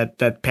receives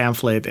that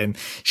pamphlet and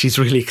she's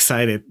really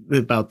excited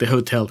about the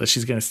hotel that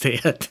she's going to stay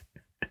at.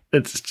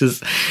 It's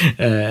just,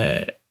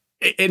 and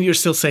you're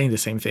still saying the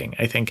same thing,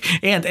 I think.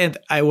 And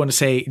I want to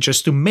say,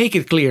 just to make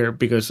it clear,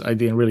 because I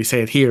didn't really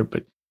say it here,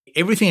 but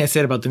everything I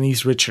said about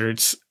Denise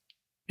Richards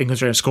in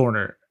Contrarian's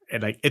Corner,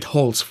 it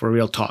holds for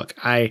Real Talk.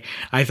 I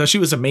thought she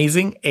was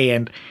amazing,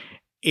 and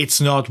it's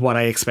not what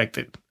I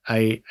expected.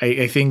 I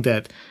think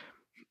that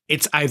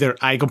it's either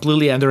I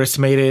completely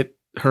underestimated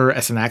her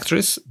as an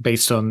actress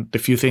based on the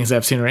few things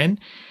I've seen her in,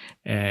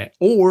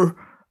 or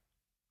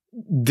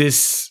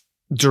this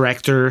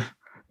director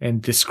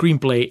and the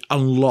screenplay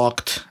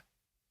unlocked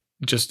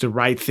just the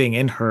right thing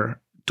in her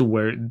to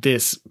where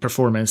this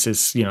performance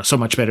is, so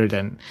much better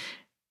than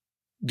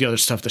the other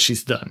stuff that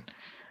she's done.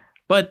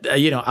 But,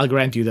 I'll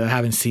grant you that I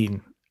haven't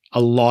seen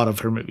a lot of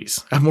her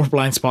movies. I have more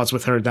blind spots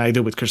with her than I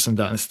do with Kirsten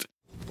Dunst.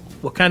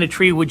 What kind of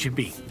tree would you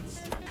be?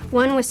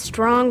 One with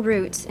strong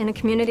roots in a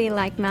community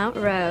like Mount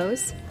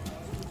Rose,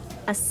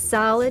 a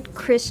solid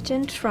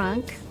Christian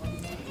trunk,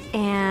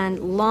 and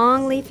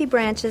long leafy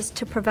branches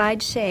to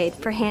provide shade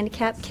for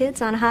handicapped kids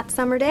on a hot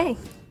summer day.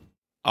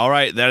 All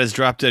right, that is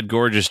Drop Dead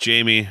Gorgeous,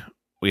 Jamie.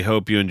 We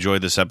hope you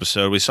enjoyed this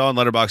episode. We saw in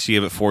Letterboxd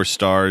you gave it 4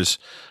 stars.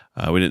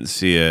 We didn't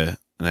see an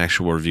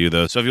actual review,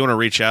 though. So if you want to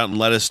reach out and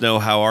let us know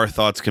how our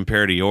thoughts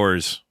compare to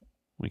yours,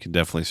 we can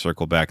definitely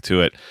circle back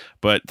to it.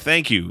 But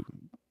thank you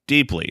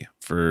deeply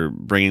for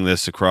bringing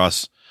this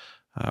across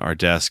our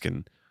desk,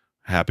 and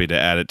happy to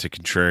add it to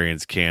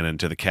Contrarian's canon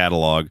to the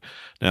catalog.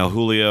 Now,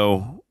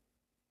 Julio,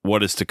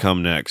 what is to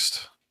come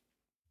next?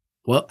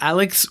 Well,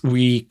 Alex,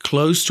 we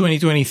closed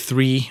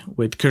 2023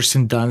 with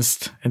Kirsten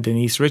Dunst and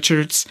Denise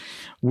Richards.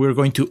 We're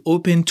going to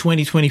open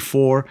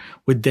 2024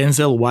 with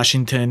Denzel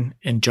Washington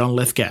and John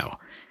Lithgow.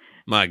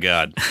 My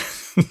God.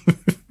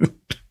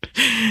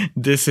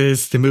 This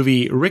is the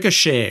movie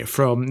Ricochet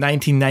from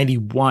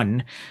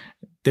 1991,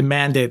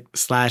 demanded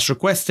 /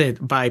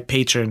 requested by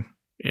patron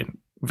and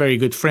very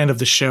good friend of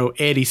the show,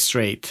 Eddie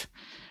Strait,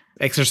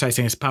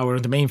 exercising his power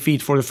on the main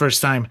feed for the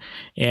first time.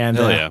 And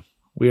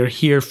we are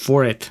here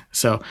for it.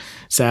 So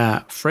it's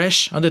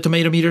fresh on the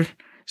tomato meter.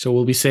 So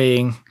we'll be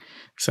saying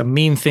some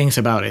mean things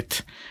about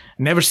it.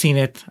 Never seen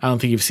it. I don't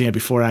think you've seen it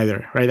before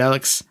either. Right,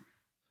 Alex?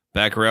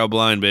 Back row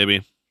blind,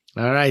 baby.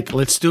 All right,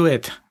 let's do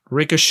it.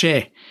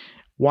 Ricochet.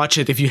 Watch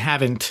it if you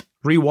haven't.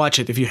 Rewatch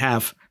it if you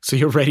have. So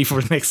you're ready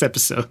for the next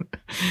episode.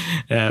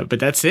 But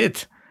that's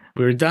it.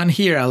 We're done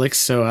here, Alex.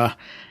 So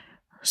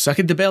suck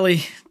in the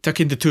belly, tuck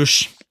in the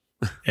tush,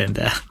 and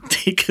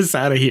take us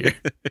out of here.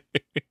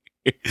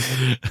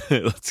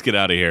 Let's get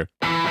out of here.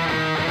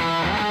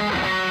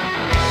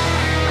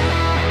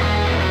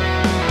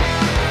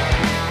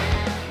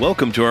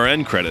 Welcome to our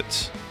end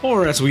credits.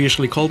 Or as we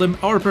usually call them,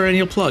 our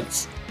perennial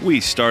plugs. We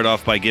start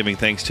off by giving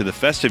thanks to the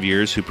Festive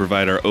Years who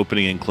provide our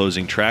opening and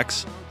closing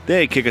tracks.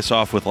 They kick us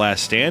off with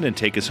Last Stand and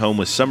take us home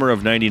with Summer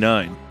of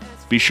 99.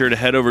 Be sure to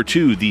head over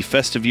to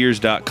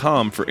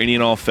thefestiveyears.com for any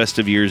and all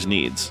Festive Years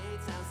needs.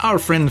 Our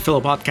friend and fellow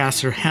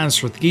podcaster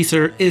Hans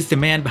Rothgieser is the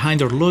man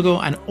behind our logo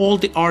and all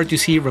the art you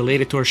see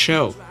related to our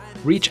show.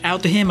 Reach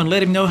out to him and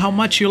let him know how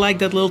much you like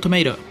that little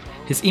tomato.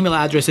 His email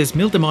address is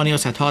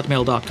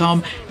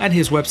mildemonios@hotmail.com and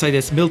his website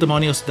is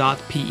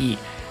mildemonios.pe.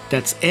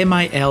 That's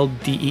MILDEMONIOS.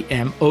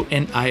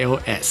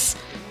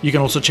 You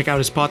can also check out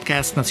his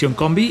podcast Nacion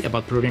Combi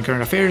about Peruvian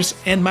current affairs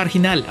and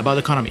Marginal about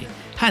economy.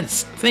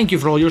 Hans, thank you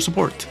for all your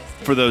support.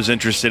 For those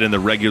interested in the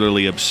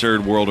regularly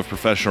absurd world of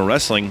professional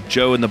wrestling,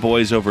 Joe and the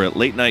boys over at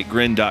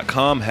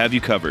latenightgrin.com have you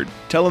covered.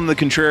 Tell them the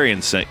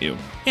Contrarians sent you.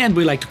 And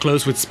we like to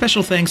close with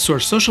special thanks to our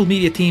social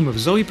media team of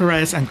Zoe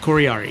Perez and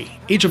Corey Ari.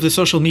 Each of the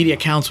social media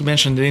accounts we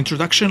mentioned in the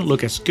introduction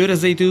look as good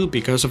as they do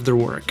because of their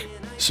work.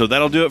 So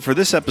that'll do it for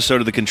this episode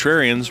of The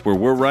Contrarians, where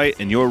we're right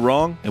and you're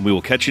wrong, and we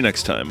will catch you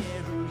next time.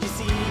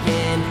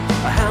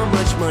 How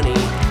much money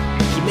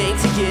he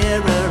makes a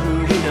year,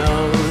 who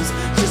knows?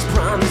 Just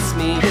promise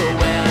me you'll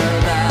wear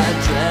that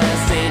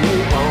dress and you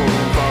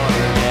won't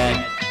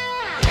forget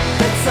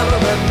that some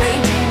of the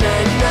main